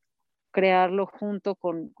hacer, crearlo junto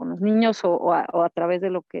con los niños o a través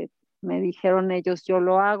de lo que me dijeron ellos, yo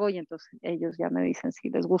lo hago y entonces ellos ya me dicen si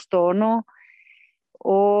les gustó o no,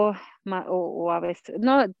 o a veces,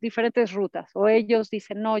 no, diferentes rutas, o ellos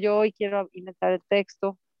dicen, no, yo hoy quiero inventar el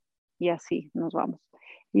texto y así nos vamos.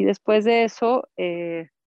 Y después de eso,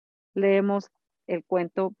 leemos el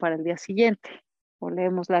cuento para el día siguiente o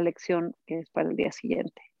leemos la lección que es para el día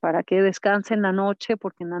siguiente. para que descanse en la noche,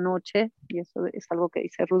 porque en la noche, y eso es algo que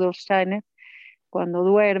dice Rudolf Steiner, cuando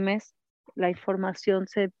duermes, la información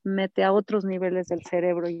se mete a otros niveles del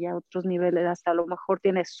cerebro y a otros niveles, hasta a lo mejor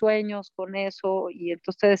tienes sueños con eso y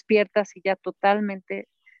entonces te despiertas y ya totalmente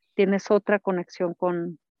tienes otra conexión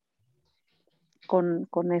con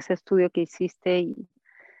ese estudio que hiciste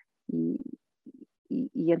y,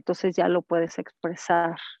 y entonces ya lo puedes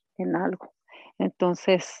expresar en algo.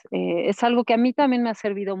 Entonces, es algo que a mí también me ha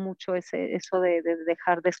servido mucho eso de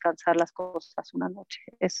dejar descansar las cosas una noche.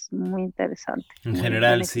 Es muy interesante, En muy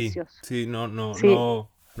general, sí. beneficioso. Sí, Sí.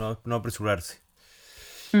 no apresurarse.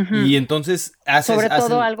 Ujú. Y entonces Sobre todo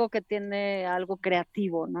hacen, algo que tiene algo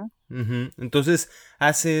creativo, ¿no? ujú, entonces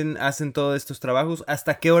hacen todos estos trabajos.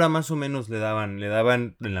 ¿Hasta qué hora más o menos le daban? ¿Le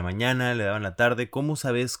daban en la mañana? ¿Le daban en la tarde? ¿Cómo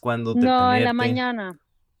sabes cuándo No, en la detenerte? mañana.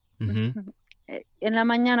 Ujú. En la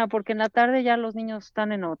mañana, porque en la tarde ya los niños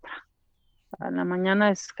están en otra. En la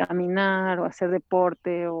mañana es caminar o hacer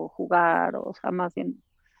deporte o jugar, o sea, más bien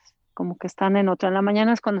como que están en otra. En la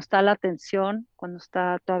mañana es cuando está la atención, cuando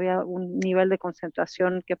está todavía un nivel de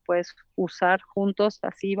concentración que puedes usar juntos,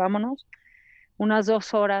 así vámonos, unas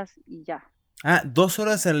 2 horas y ya. 2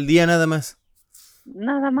 horas al día nada más.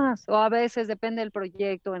 Nada más. O a veces depende del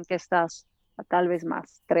proyecto en que estás, tal vez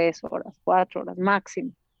más, 3 horas, 4 horas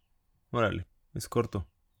máximo. Órale, es corto.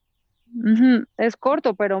 Ujú. Es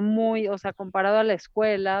corto, pero muy, o sea, comparado a la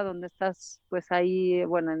escuela, donde estás pues ahí,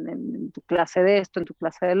 bueno, en tu clase de esto, en tu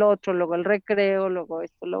clase del otro, luego el recreo, luego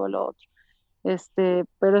esto, luego lo otro.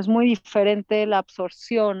 Pero es muy diferente la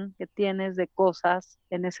absorción que tienes de cosas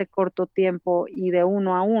en ese corto tiempo y de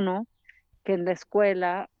uno a uno que en la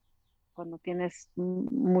escuela cuando tienes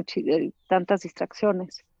tantas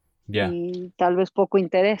distracciones Ya, y tal vez poco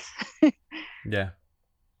interés. ya.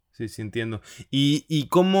 Sí, sí, entiendo. ¿Y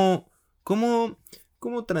cómo,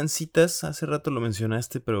 cómo transitas? Hace rato lo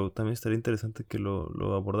mencionaste, pero también estaría interesante que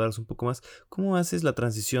lo abordaras un poco más. ¿Cómo haces la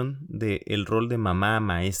transición del rol de mamá a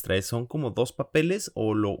maestra? ¿Son como dos papeles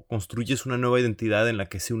o lo construyes una nueva identidad en la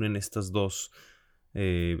que se unen estos dos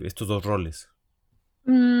roles?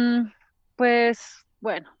 Mm, pues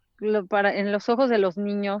bueno, en los ojos de los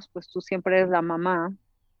niños, pues tú siempre eres la mamá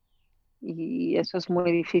y eso es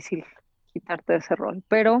muy difícil quitarte de ese rol.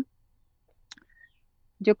 Pero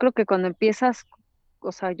yo creo que cuando empiezas,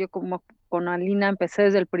 o sea, yo como con Alina empecé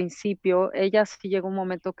desde el principio, ella sí llegó un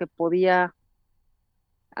momento que podía.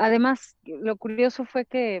 Además, lo curioso fue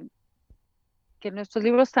que nuestros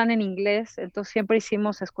libros están en inglés, entonces siempre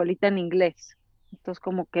hicimos escuelita en inglés. Entonces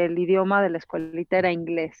como que el idioma de la escuelita era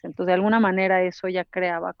inglés. Entonces de alguna manera eso ya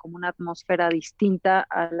creaba como una atmósfera distinta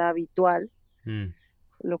a la habitual, Mm,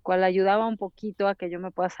 lo cual ayudaba un poquito a que yo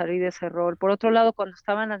me pueda salir de ese rol. Por otro lado, cuando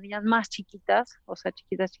estaban las niñas más chiquitas, o sea,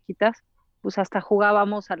 chiquitas, chiquitas, pues hasta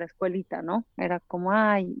jugábamos a la escuelita, ¿no? Era como,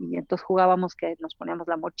 ay, y entonces jugábamos que nos poníamos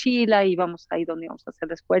la mochila y íbamos ahí donde íbamos a hacer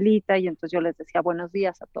la escuelita y entonces yo les decía buenos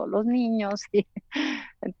días a todos los niños y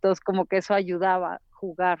entonces como que eso ayudaba a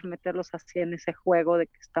jugar, meterlos así en ese juego de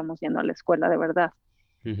que estamos yendo a la escuela de verdad.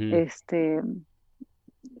 ujú. Este,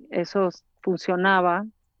 Eso funcionaba,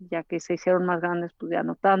 ya que se hicieron más grandes, pues ya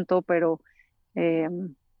no tanto, pero eh,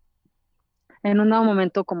 en un dado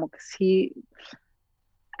momento como que sí,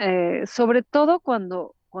 sobre todo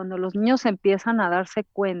cuando los niños empiezan a darse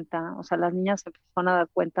cuenta, o sea, las niñas se empiezan a dar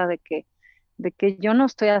cuenta de que yo no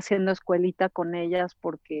estoy haciendo escuelita con ellas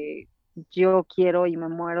porque yo quiero y me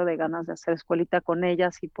muero de ganas de hacer escuelita con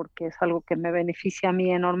ellas y porque es algo que me beneficia a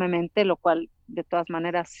mí enormemente, lo cual de todas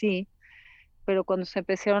maneras sí, pero cuando se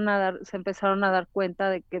empezaron a dar cuenta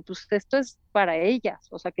de que pues esto es para ellas,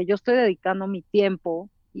 o sea, que yo estoy dedicando mi tiempo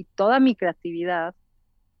y toda mi creatividad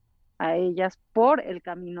a ellas por el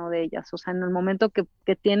camino de ellas, o sea, en el momento que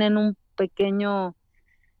tienen un pequeño,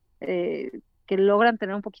 que logran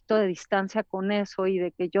tener un poquito de distancia con eso y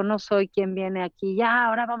de que yo no soy quien viene aquí, ya,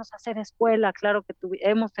 ahora vamos a hacer escuela, claro que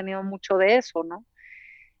hemos tenido mucho de eso, ¿no?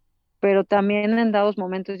 Pero también en dados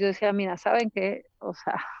momentos yo decía, mira, ¿saben qué? O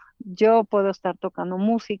sea, yo puedo estar tocando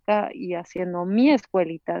música y haciendo mi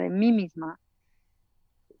escuelita de mí misma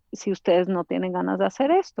si ustedes no tienen ganas de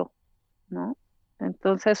hacer esto, ¿no?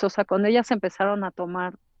 Entonces, o sea, cuando ellas empezaron a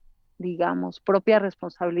tomar, digamos, propia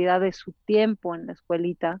responsabilidad de su tiempo en la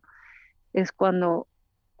escuelita, es cuando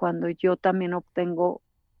yo también obtengo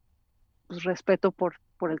pues, respeto por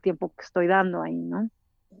el tiempo que estoy dando ahí, ¿no?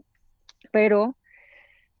 Pero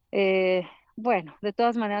Eh, bueno, de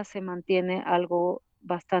todas maneras se mantiene algo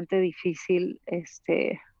bastante difícil,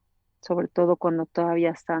 sobre todo cuando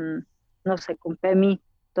todavía están, no sé, con Pemi,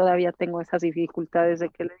 todavía tengo esas dificultades de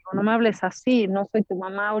que le digo, no me hables así, no soy tu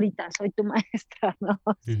mamá ahorita, soy tu maestra, ¿no?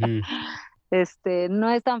 O sea, Ujú. No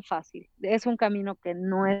es tan fácil. Es un camino que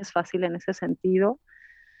no es fácil en ese sentido.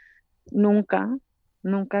 Nunca,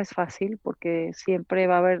 nunca es fácil porque siempre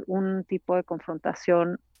va a haber un tipo de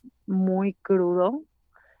confrontación muy crudo,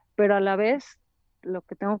 pero a la vez lo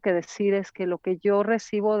que tengo que decir es que lo que yo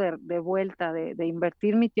recibo de vuelta, de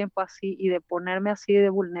invertir mi tiempo así y de ponerme así de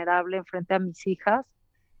vulnerable en frente a mis hijas,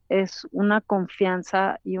 es una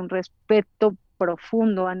confianza y un respeto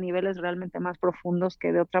profundo a niveles realmente más profundos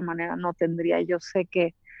que de otra manera no tendría. Yo sé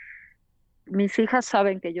que mis hijas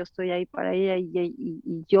saben que yo estoy ahí para ella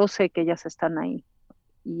y yo sé que ellas están ahí.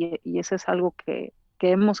 Y eso es algo que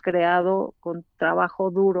hemos creado con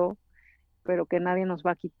trabajo duro, pero que nadie nos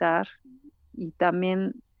va a quitar. Y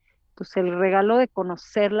también, pues, el regalo de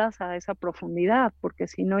conocerlas a esa profundidad, porque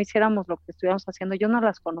si no hiciéramos lo que estuviéramos haciendo, yo no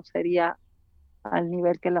las conocería al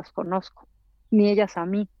nivel que las conozco, ni ellas a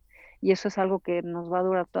mí. Y eso es algo que nos va a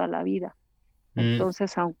durar toda la vida. Mm,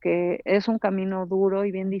 Entonces, aunque es un camino duro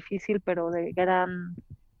y bien difícil, pero de gran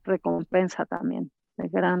recompensa también, de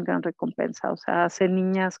gran, gran recompensa. O sea, hace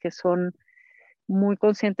niñas que son muy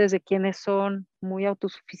conscientes de quiénes son, muy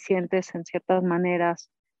autosuficientes en ciertas maneras,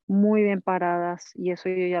 muy bien paradas, y eso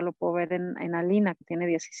yo ya lo puedo ver en Alina, que tiene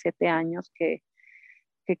 17 años, que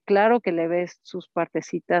claro que le ves sus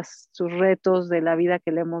partecitas, sus retos de la vida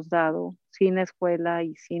que le hemos dado, sin escuela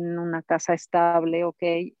y sin una casa estable, ok,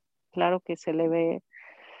 claro que se le ve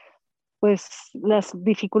pues las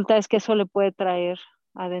dificultades que eso le puede traer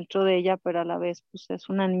adentro de ella, pero a la vez pues es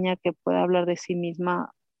una niña que puede hablar de sí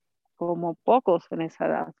misma como pocos en esa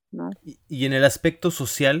edad, ¿no? y en el aspecto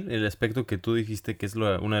social, el aspecto que tú dijiste que es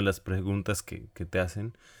una de las preguntas que te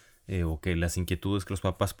hacen, o que las inquietudes que los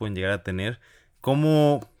papás pueden llegar a tener,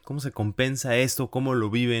 ¿cómo se compensa esto? ¿Cómo lo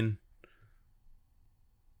viven?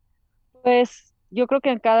 Pues yo creo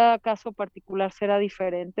que en cada caso particular será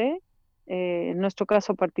diferente. En nuestro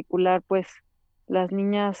caso particular, pues las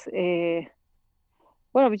niñas,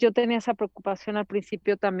 bueno, pues, yo tenía esa preocupación al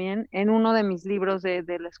principio también. En uno de mis libros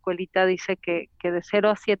de la escuelita dice que de 0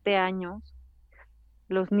 a 7 años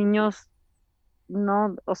los niños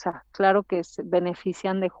no, o sea, claro que se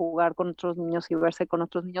benefician de jugar con otros niños y verse con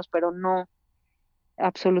otros niños, pero no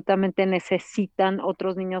absolutamente necesitan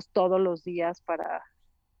otros niños todos los días para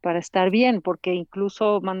estar bien, porque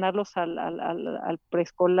incluso mandarlos al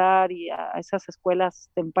preescolar y a esas escuelas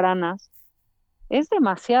tempranas es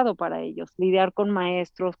demasiado para ellos, lidiar con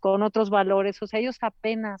maestros, con otros valores, o sea, ellos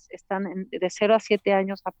apenas están de 0 a 7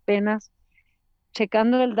 años, apenas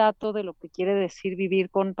checando el dato de lo que quiere decir vivir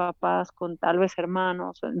con papás, con tal vez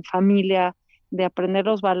hermanos, en familia, de aprender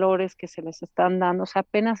los valores que se les están dando, o sea,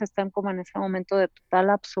 apenas están como en ese momento de total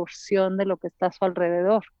absorción de lo que está a su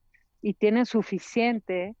alrededor y tienen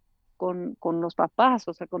suficiente con los papás,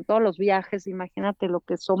 o sea, con todos los viajes, imagínate lo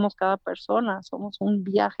que somos cada persona, somos un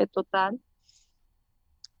viaje total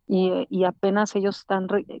y apenas ellos están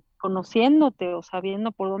conociéndote o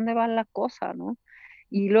sabiendo por dónde va la cosa, ¿no?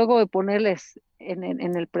 Y luego de ponerles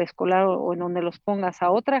en el preescolar o en donde los pongas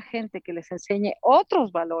a otra gente que les enseñe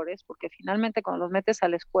otros valores, porque finalmente cuando los metes a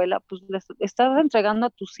la escuela, pues les estás entregando a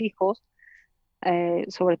tus hijos,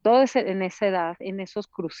 sobre todo en esa edad, en esos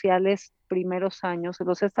cruciales primeros años,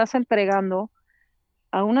 los estás entregando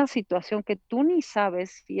a una situación que tú ni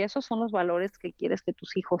sabes si esos son los valores que quieres que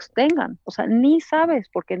tus hijos tengan. O sea, ni sabes,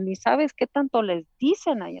 porque ni sabes qué tanto les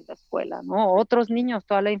dicen ahí en la escuela, ¿no? Otros niños,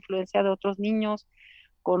 toda la influencia de otros niños,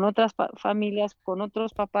 con otras familias, con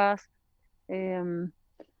otros papás. Eh,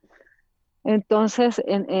 entonces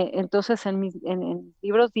en mis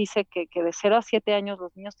libros dice que de 0 a 7 años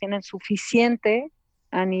los niños tienen suficiente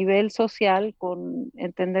a nivel social con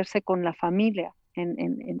entenderse con la familia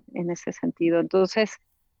en ese sentido. Entonces,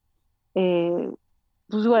 eh,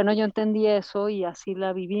 pues bueno, yo entendí eso y así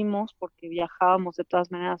la vivimos porque viajábamos de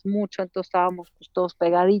todas maneras mucho, entonces estábamos pues, todos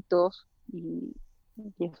pegaditos y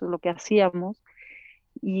eso es lo que hacíamos.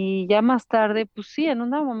 Y ya más tarde, pues sí, en un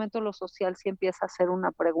momento lo social sí empieza a ser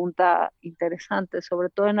una pregunta interesante, sobre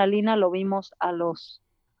todo en Alina lo vimos o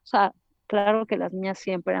sea, claro que las niñas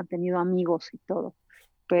siempre han tenido amigos y todo,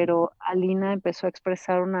 pero Alina empezó a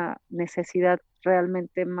expresar una necesidad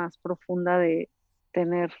realmente más profunda de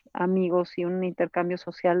tener amigos y un intercambio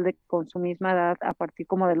social con su misma edad a partir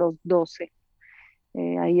como de los 12.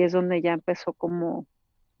 Ahí es donde ya empezó como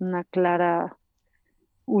una clara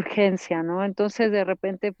urgencia, ¿no? Entonces de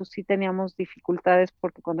repente pues sí teníamos dificultades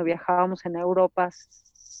porque cuando viajábamos en Europa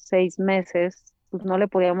 6 meses, pues no le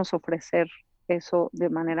podíamos ofrecer eso de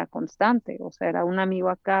manera constante, o sea, era un amigo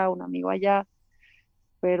acá, un amigo allá,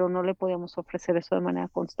 pero no le podíamos ofrecer eso de manera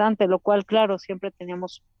constante, lo cual, claro, siempre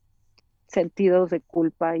teníamos sentidos de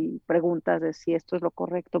culpa y preguntas de si esto es lo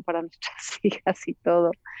correcto para nuestras hijas y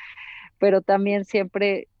todo. pero también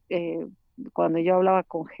siempre, cuando yo hablaba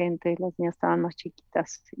con gente, las niñas estaban más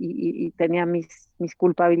chiquitas y tenía mis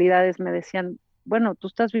culpabilidades, me decían, bueno, tú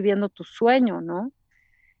estás viviendo tu sueño, ¿no?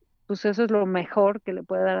 Pues eso es lo mejor que le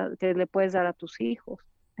puedes dar a tus hijos.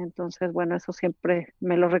 Entonces, bueno, eso siempre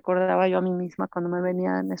me lo recordaba yo a mí misma cuando me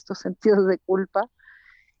venían estos sentidos de culpa.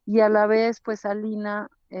 Y a la vez, pues Alina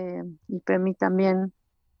y Pemi también,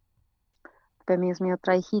 Pemi es mi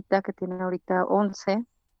otra hijita que tiene ahorita 11,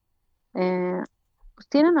 eh, pues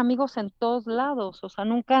tienen amigos en todos lados, o sea,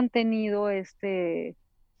 nunca han tenido este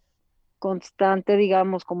constante,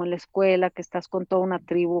 digamos, como en la escuela, que estás con toda una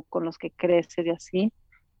tribu con los que creces y así.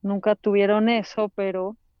 Nunca tuvieron eso,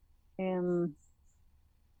 em,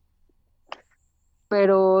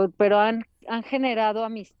 pero han generado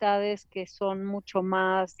amistades que son mucho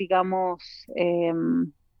más, digamos,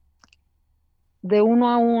 de uno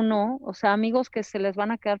a uno, o sea, amigos que se les van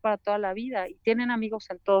a quedar para toda la vida y tienen amigos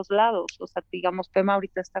en todos lados, o sea, digamos, Pema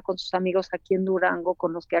ahorita está con sus amigos aquí en Durango,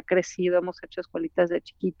 con los que ha crecido, hemos hecho escuelitas de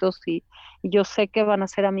chiquitos y yo sé que van a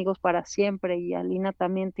ser amigos para siempre y Alina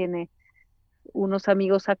también tiene unos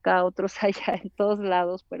amigos acá, otros allá, en todos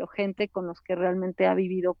lados, pero gente con los que realmente ha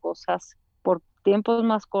vivido cosas por tiempos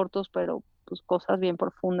más cortos, pero pues cosas bien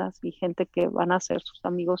profundas y gente que van a ser sus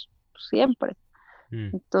amigos siempre. Mm.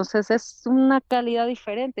 Entonces es una calidad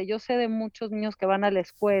diferente. Yo sé de muchos niños que van a la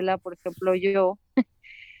escuela, por ejemplo yo,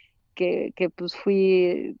 que pues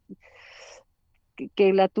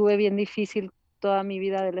que la tuve bien difícil toda mi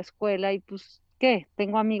vida de la escuela y pues, ¿qué?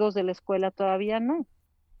 ¿Tengo amigos de la escuela todavía? No.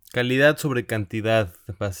 Calidad sobre cantidad,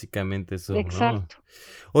 básicamente eso, ¿no? Exacto.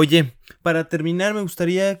 Oye, para terminar, me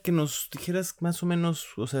gustaría que nos dijeras más o menos,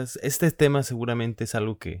 o sea, este tema seguramente es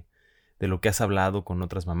algo que, de lo que has hablado con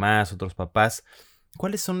otras mamás, otros papás.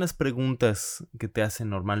 ¿Cuáles son las preguntas que te hacen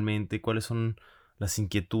normalmente? ¿Cuáles son las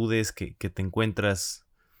inquietudes que te encuentras?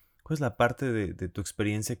 ¿Cuál es la parte de tu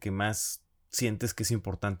experiencia que más sientes que es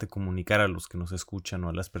importante comunicar a los que nos escuchan o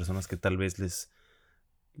a las personas que tal vez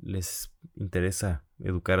les interesa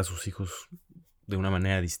educar a sus hijos de una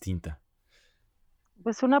manera distinta?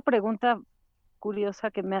 Pues una pregunta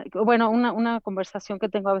curiosa bueno, una conversación que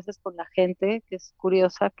tengo a veces con la gente, que es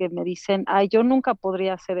curiosa, que me dicen, ay, yo nunca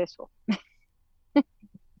podría hacer eso.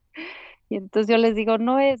 Y entonces yo les digo,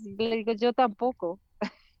 no es, le digo, yo tampoco.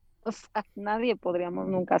 O sea, nadie podríamos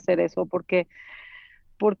nunca hacer eso porque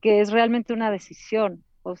es realmente una decisión.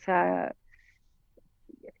 O sea,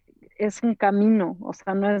 es un camino, o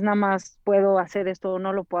sea, no es nada más puedo hacer esto o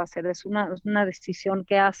no lo puedo hacer, es una decisión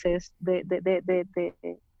que haces de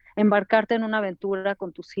embarcarte en una aventura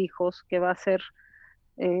con tus hijos que va a ser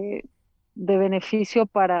eh, de beneficio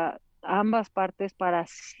para ambas partes para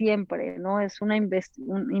siempre, ¿no? Es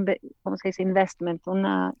 ¿cómo se dice? Investment,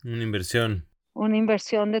 Una inversión. una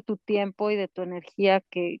inversión de tu tiempo y de tu energía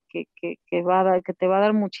que va a dar, que te va a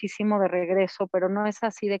dar muchísimo de regreso, pero no es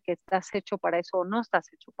así de que estás hecho para eso o no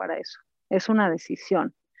estás hecho para eso. Es una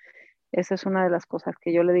decisión. Esa es una de las cosas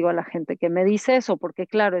que yo le digo a la gente que me dice eso, porque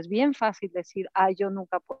claro, es bien fácil decir, ay, yo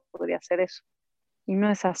nunca podría hacer eso. Y no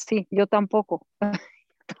es así, yo tampoco,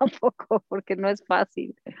 tampoco, porque no es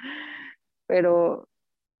fácil, pero,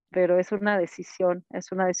 pero es una decisión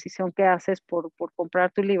que haces por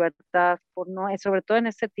comprar tu libertad, por no, sobre todo en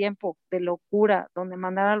este tiempo de locura, donde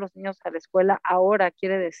mandar a los niños a la escuela ahora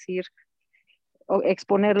quiere decir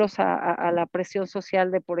exponerlos a la presión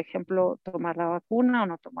social de, por ejemplo, tomar la vacuna o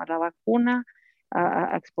no tomar la vacuna,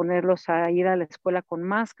 a exponerlos a ir a la escuela con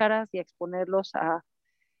máscaras y a exponerlos a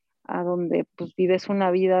donde pues vives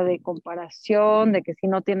una vida de comparación, de que si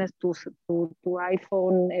no tienes tu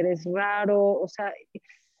iPhone eres raro, o sea,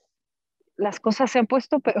 las cosas se han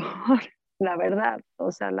puesto peor, la verdad.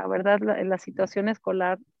 O sea, la verdad, la situación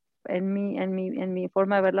escolar en mi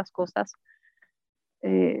forma de ver las cosas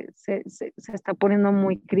se está poniendo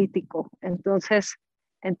muy crítico. Entonces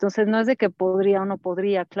no es de que podría o no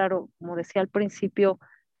podría, claro, como decía al principio,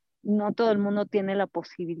 no todo el mundo tiene la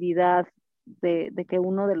posibilidad de que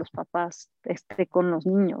uno de los papás esté con los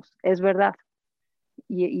niños, es verdad,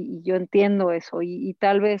 y yo entiendo eso, y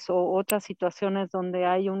tal vez o otras situaciones donde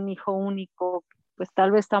hay un hijo único, pues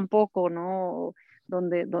tal vez tampoco, ¿no?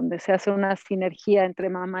 Donde se hace una sinergia entre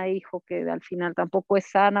mamá e hijo que al final tampoco es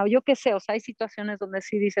sana, o yo qué sé, o sea, hay situaciones donde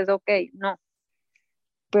sí dices, ok, no,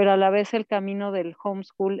 pero a la vez el camino del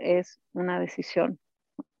homeschool es una decisión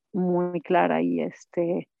muy clara y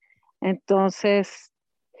entonces,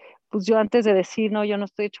 pues yo antes de decir, no, yo no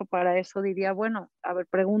estoy hecho para eso, diría, bueno, a ver,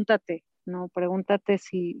 pregúntate, ¿no? Pregúntate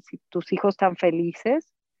si tus hijos están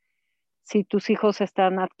felices, si tus hijos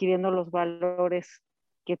están adquiriendo los valores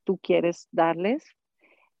que tú quieres darles,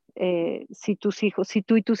 si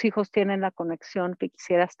tú y tus hijos tienen la conexión que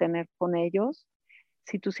quisieras tener con ellos,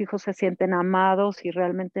 si tus hijos se sienten amados y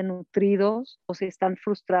realmente nutridos, o si están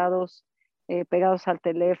frustrados, pegados al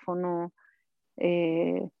teléfono,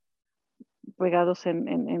 eh, pegados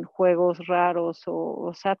en juegos raros,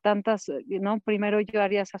 o sea, tantas, ¿no? Primero yo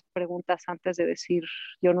haría esas preguntas antes de decir,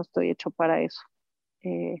 yo no estoy hecho para eso.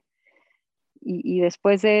 Eh, y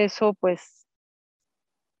después de eso, pues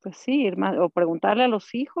sí, ir más, o preguntarle a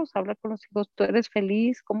los hijos, hablar con los hijos, ¿tú eres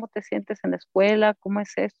feliz? ¿Cómo te sientes en la escuela? ¿Cómo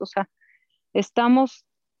es esto? O sea, ¿estamos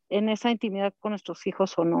en esa intimidad con nuestros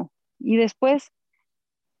hijos o no? Y después,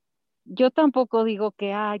 yo tampoco digo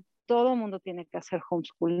que ay, todo el mundo tiene que hacer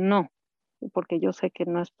homeschool, no, porque yo sé que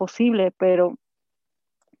no es posible,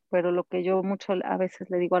 pero lo que yo mucho a veces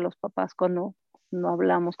le digo a los papás cuando no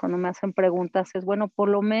hablamos, cuando me hacen preguntas, es bueno, por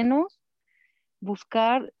lo menos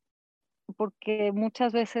buscar, porque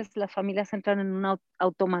muchas veces las familias entran en un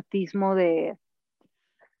automatismo de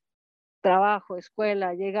trabajo,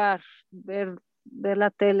 escuela, llegar, ver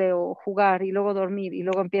la tele o jugar y luego dormir y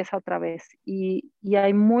luego empieza otra vez. Y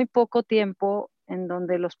hay muy poco tiempo en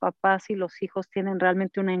donde los papás y los hijos tienen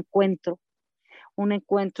realmente un encuentro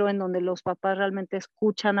en donde los papás realmente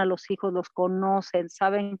escuchan a los hijos, los conocen,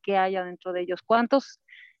 saben qué hay adentro de ellos. ¿Cuántos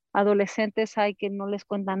adolescentes hay que no les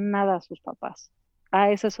cuentan nada a sus papás?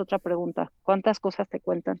 Ah, esa es otra pregunta. ¿Cuántas cosas te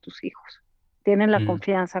cuentan tus hijos? ¿Tienen la Mm.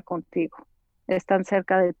 confianza contigo? ¿Están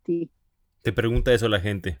cerca de ti? Te pregunta eso la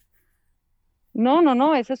gente. No, no,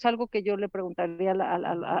 no, eso es algo que yo le preguntaría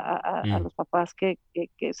a Mm, los papás que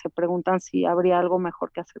se preguntan si habría algo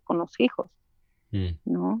mejor que hacer con los hijos, mm,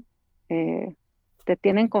 ¿no? Eh, ¿Te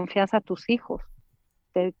tienen confianza tus hijos?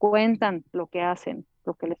 ¿Te cuentan lo que hacen,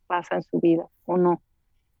 lo que les pasa en su vida o no?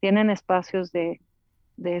 ¿Tienen espacios de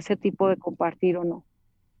ese tipo de compartir o no?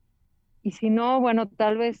 Y si no, bueno,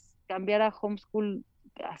 tal vez cambiar a homeschool,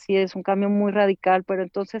 así es un cambio muy radical, pero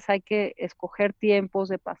entonces hay que escoger tiempos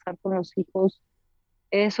de pasar con los hijos,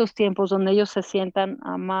 esos tiempos donde ellos se sientan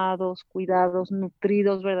amados, cuidados,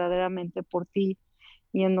 nutridos verdaderamente por ti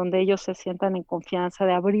y en donde ellos se sientan en confianza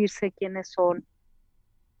de abrirse quiénes son.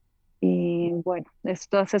 Y bueno,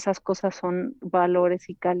 todas esas cosas son valores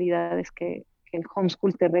y calidades que el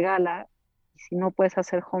homeschool te regala. Y si no puedes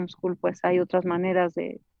hacer homeschool, pues hay otras maneras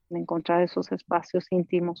de encontrar esos espacios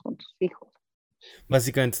íntimos con tus hijos.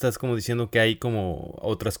 Básicamente estás como diciendo que hay como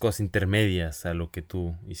otras cosas intermedias a lo que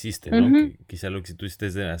tú hiciste, ¿no? Ujú. Que quizá lo que tú hiciste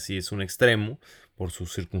así es un extremo por su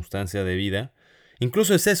circunstancia de vida.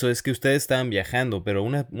 Incluso es eso, es que ustedes estaban viajando, pero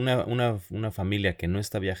una familia que no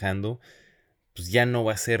está viajando, pues ya no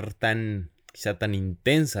va a ser quizá tan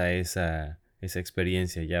intensa esa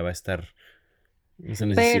experiencia, ya va a estar esa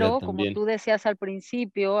necesidad Pero como también. tú decías al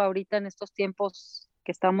principio, ahorita en estos tiempos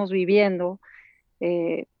que estamos viviendo,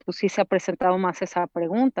 pues sí se ha presentado más esa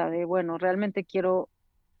pregunta de, bueno, realmente quiero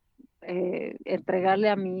entregarle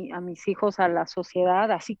a mis hijos a la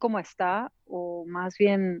sociedad así como está, o más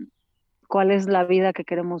bien cuál es la vida que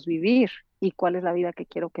queremos vivir y cuál es la vida que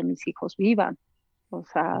quiero que mis hijos vivan. O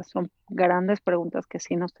sea, son grandes preguntas que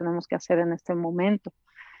sí nos tenemos que hacer en este momento,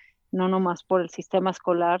 no nomás por el sistema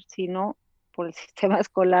escolar, sino por el sistema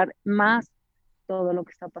escolar más todo lo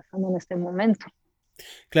que está pasando en este momento.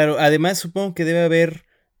 Claro, además supongo que debe haber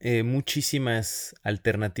muchísimas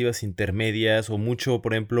alternativas intermedias o mucho,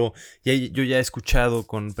 por ejemplo, yo ya he escuchado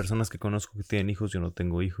con personas que conozco que tienen hijos, yo no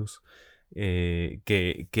tengo hijos,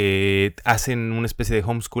 que hacen una especie de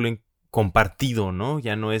homeschooling compartido, ¿no?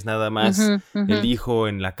 Ya no es nada más Ujú, ujú, el hijo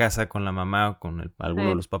en la casa con la mamá o con alguno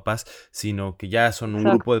de sí, los papás, sino que ya son un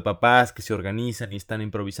grupo exacto. de papás que se organizan y están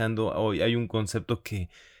improvisando. Hoy hay un concepto que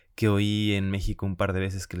oí en México un par de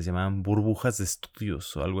veces que les llamaban burbujas de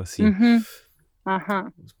estudios o algo así. Ujú,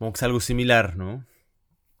 ajá, Supongo que es algo similar, ¿no?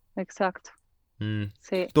 exacto. Mm.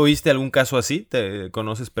 Sí. ¿Tú oíste algún caso así? ¿Te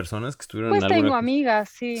conoces personas que estuvieron en Pues alguna tengo cosa? amigas,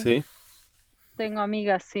 sí. Sí. Tengo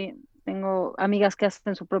amigas, sí. Tengo amigas que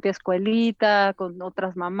hacen su propia escuelita con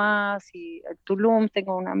otras mamás y en Tulum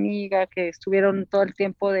tengo una amiga que estuvieron todo el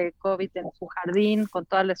tiempo de COVID en su jardín con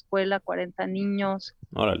toda la escuela, 40 niños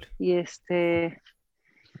Órale. y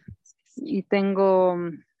y tengo,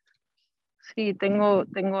 sí, tengo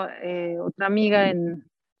otra amiga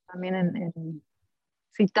también en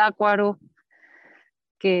Zitácuaro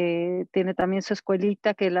que tiene también su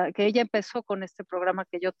escuelita, que ella empezó con este programa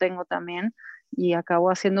que yo tengo también y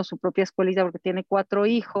acabó haciendo su propia escuelita porque tiene 4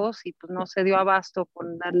 hijos y pues no se dio abasto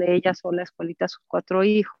con darle ella sola escuelita a sus 4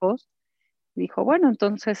 hijos. Dijo, bueno,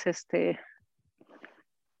 entonces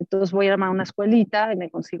voy a armar una escuelita y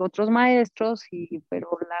me consigo otros maestros, pero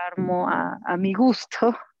la armo a mi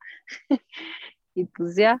gusto y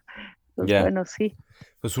pues ya, pues Ya. bueno, sí.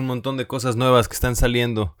 Pues un montón de cosas nuevas que están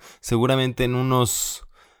saliendo. Seguramente en unos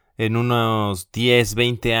 10,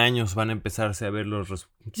 20 años van a empezarse a ver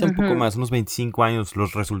quizá un poco más, unos 25 años,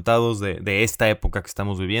 los resultados de esta época que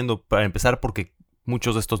estamos viviendo. Para empezar, porque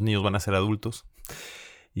muchos de estos niños van a ser adultos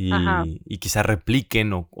y quizá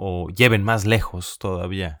repliquen o lleven más lejos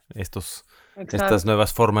todavía estas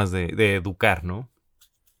nuevas formas de educar, ¿no?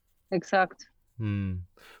 Exacto.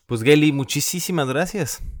 Pues Geli, muchísimas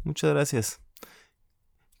gracias. Muchas gracias.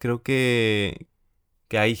 Creo que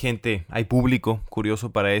hay público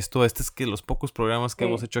curioso para esto. Este es que los pocos programas que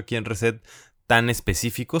hemos hecho aquí en Reset tan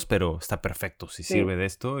específicos, pero está perfecto si sirve de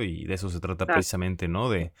esto, y de eso se trata precisamente, ¿no?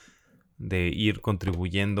 De ir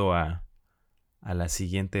contribuyendo a la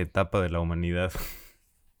siguiente etapa de la humanidad.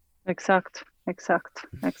 Exacto.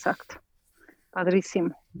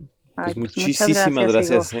 Padrísimo. Pues muchísimas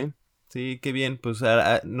gracias, Igor. Sí, qué bien. Pues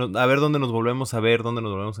a ver dónde nos volvemos a ver, dónde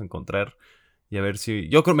nos volvemos a encontrar. Y a ver si...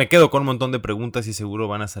 Yo creo me quedo con un montón de preguntas y seguro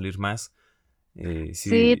van a salir más.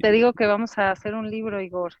 Sí, te digo que vamos a hacer un libro,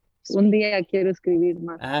 Igor. Un día quiero escribir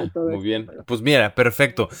más de todo muy esto, bien. Pero... Pues mira,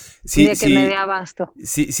 perfecto. Que me dé abasto.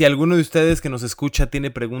 Si alguno de ustedes que nos escucha tiene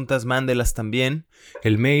preguntas, mándelas también.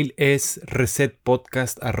 El mail es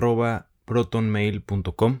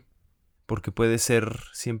resetpodcast@protonmail.com. Porque puede ser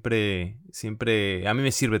siempre, a mí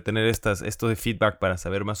me sirve tener esto de feedback para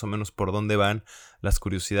saber más o menos por dónde van las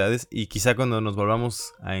curiosidades, y quizá cuando nos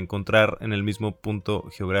volvamos a encontrar en el mismo punto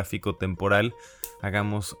geográfico temporal,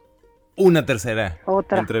 hagamos una tercera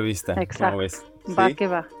entrevista. Exacto. ¿Cómo ves? ¿Sí? Va que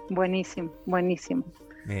va, buenísimo.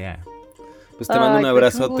 Yeah. Pues te mando un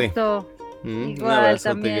abrazote. Un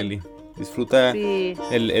abrazote, Geli. Disfruta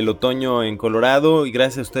el otoño en Colorado, y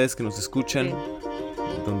gracias a ustedes que nos escuchan. Sí.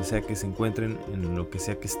 Donde sea que se encuentren, en lo que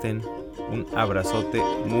sea que estén, un abrazote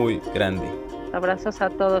muy grande. Abrazos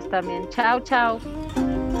a todos también. Chao.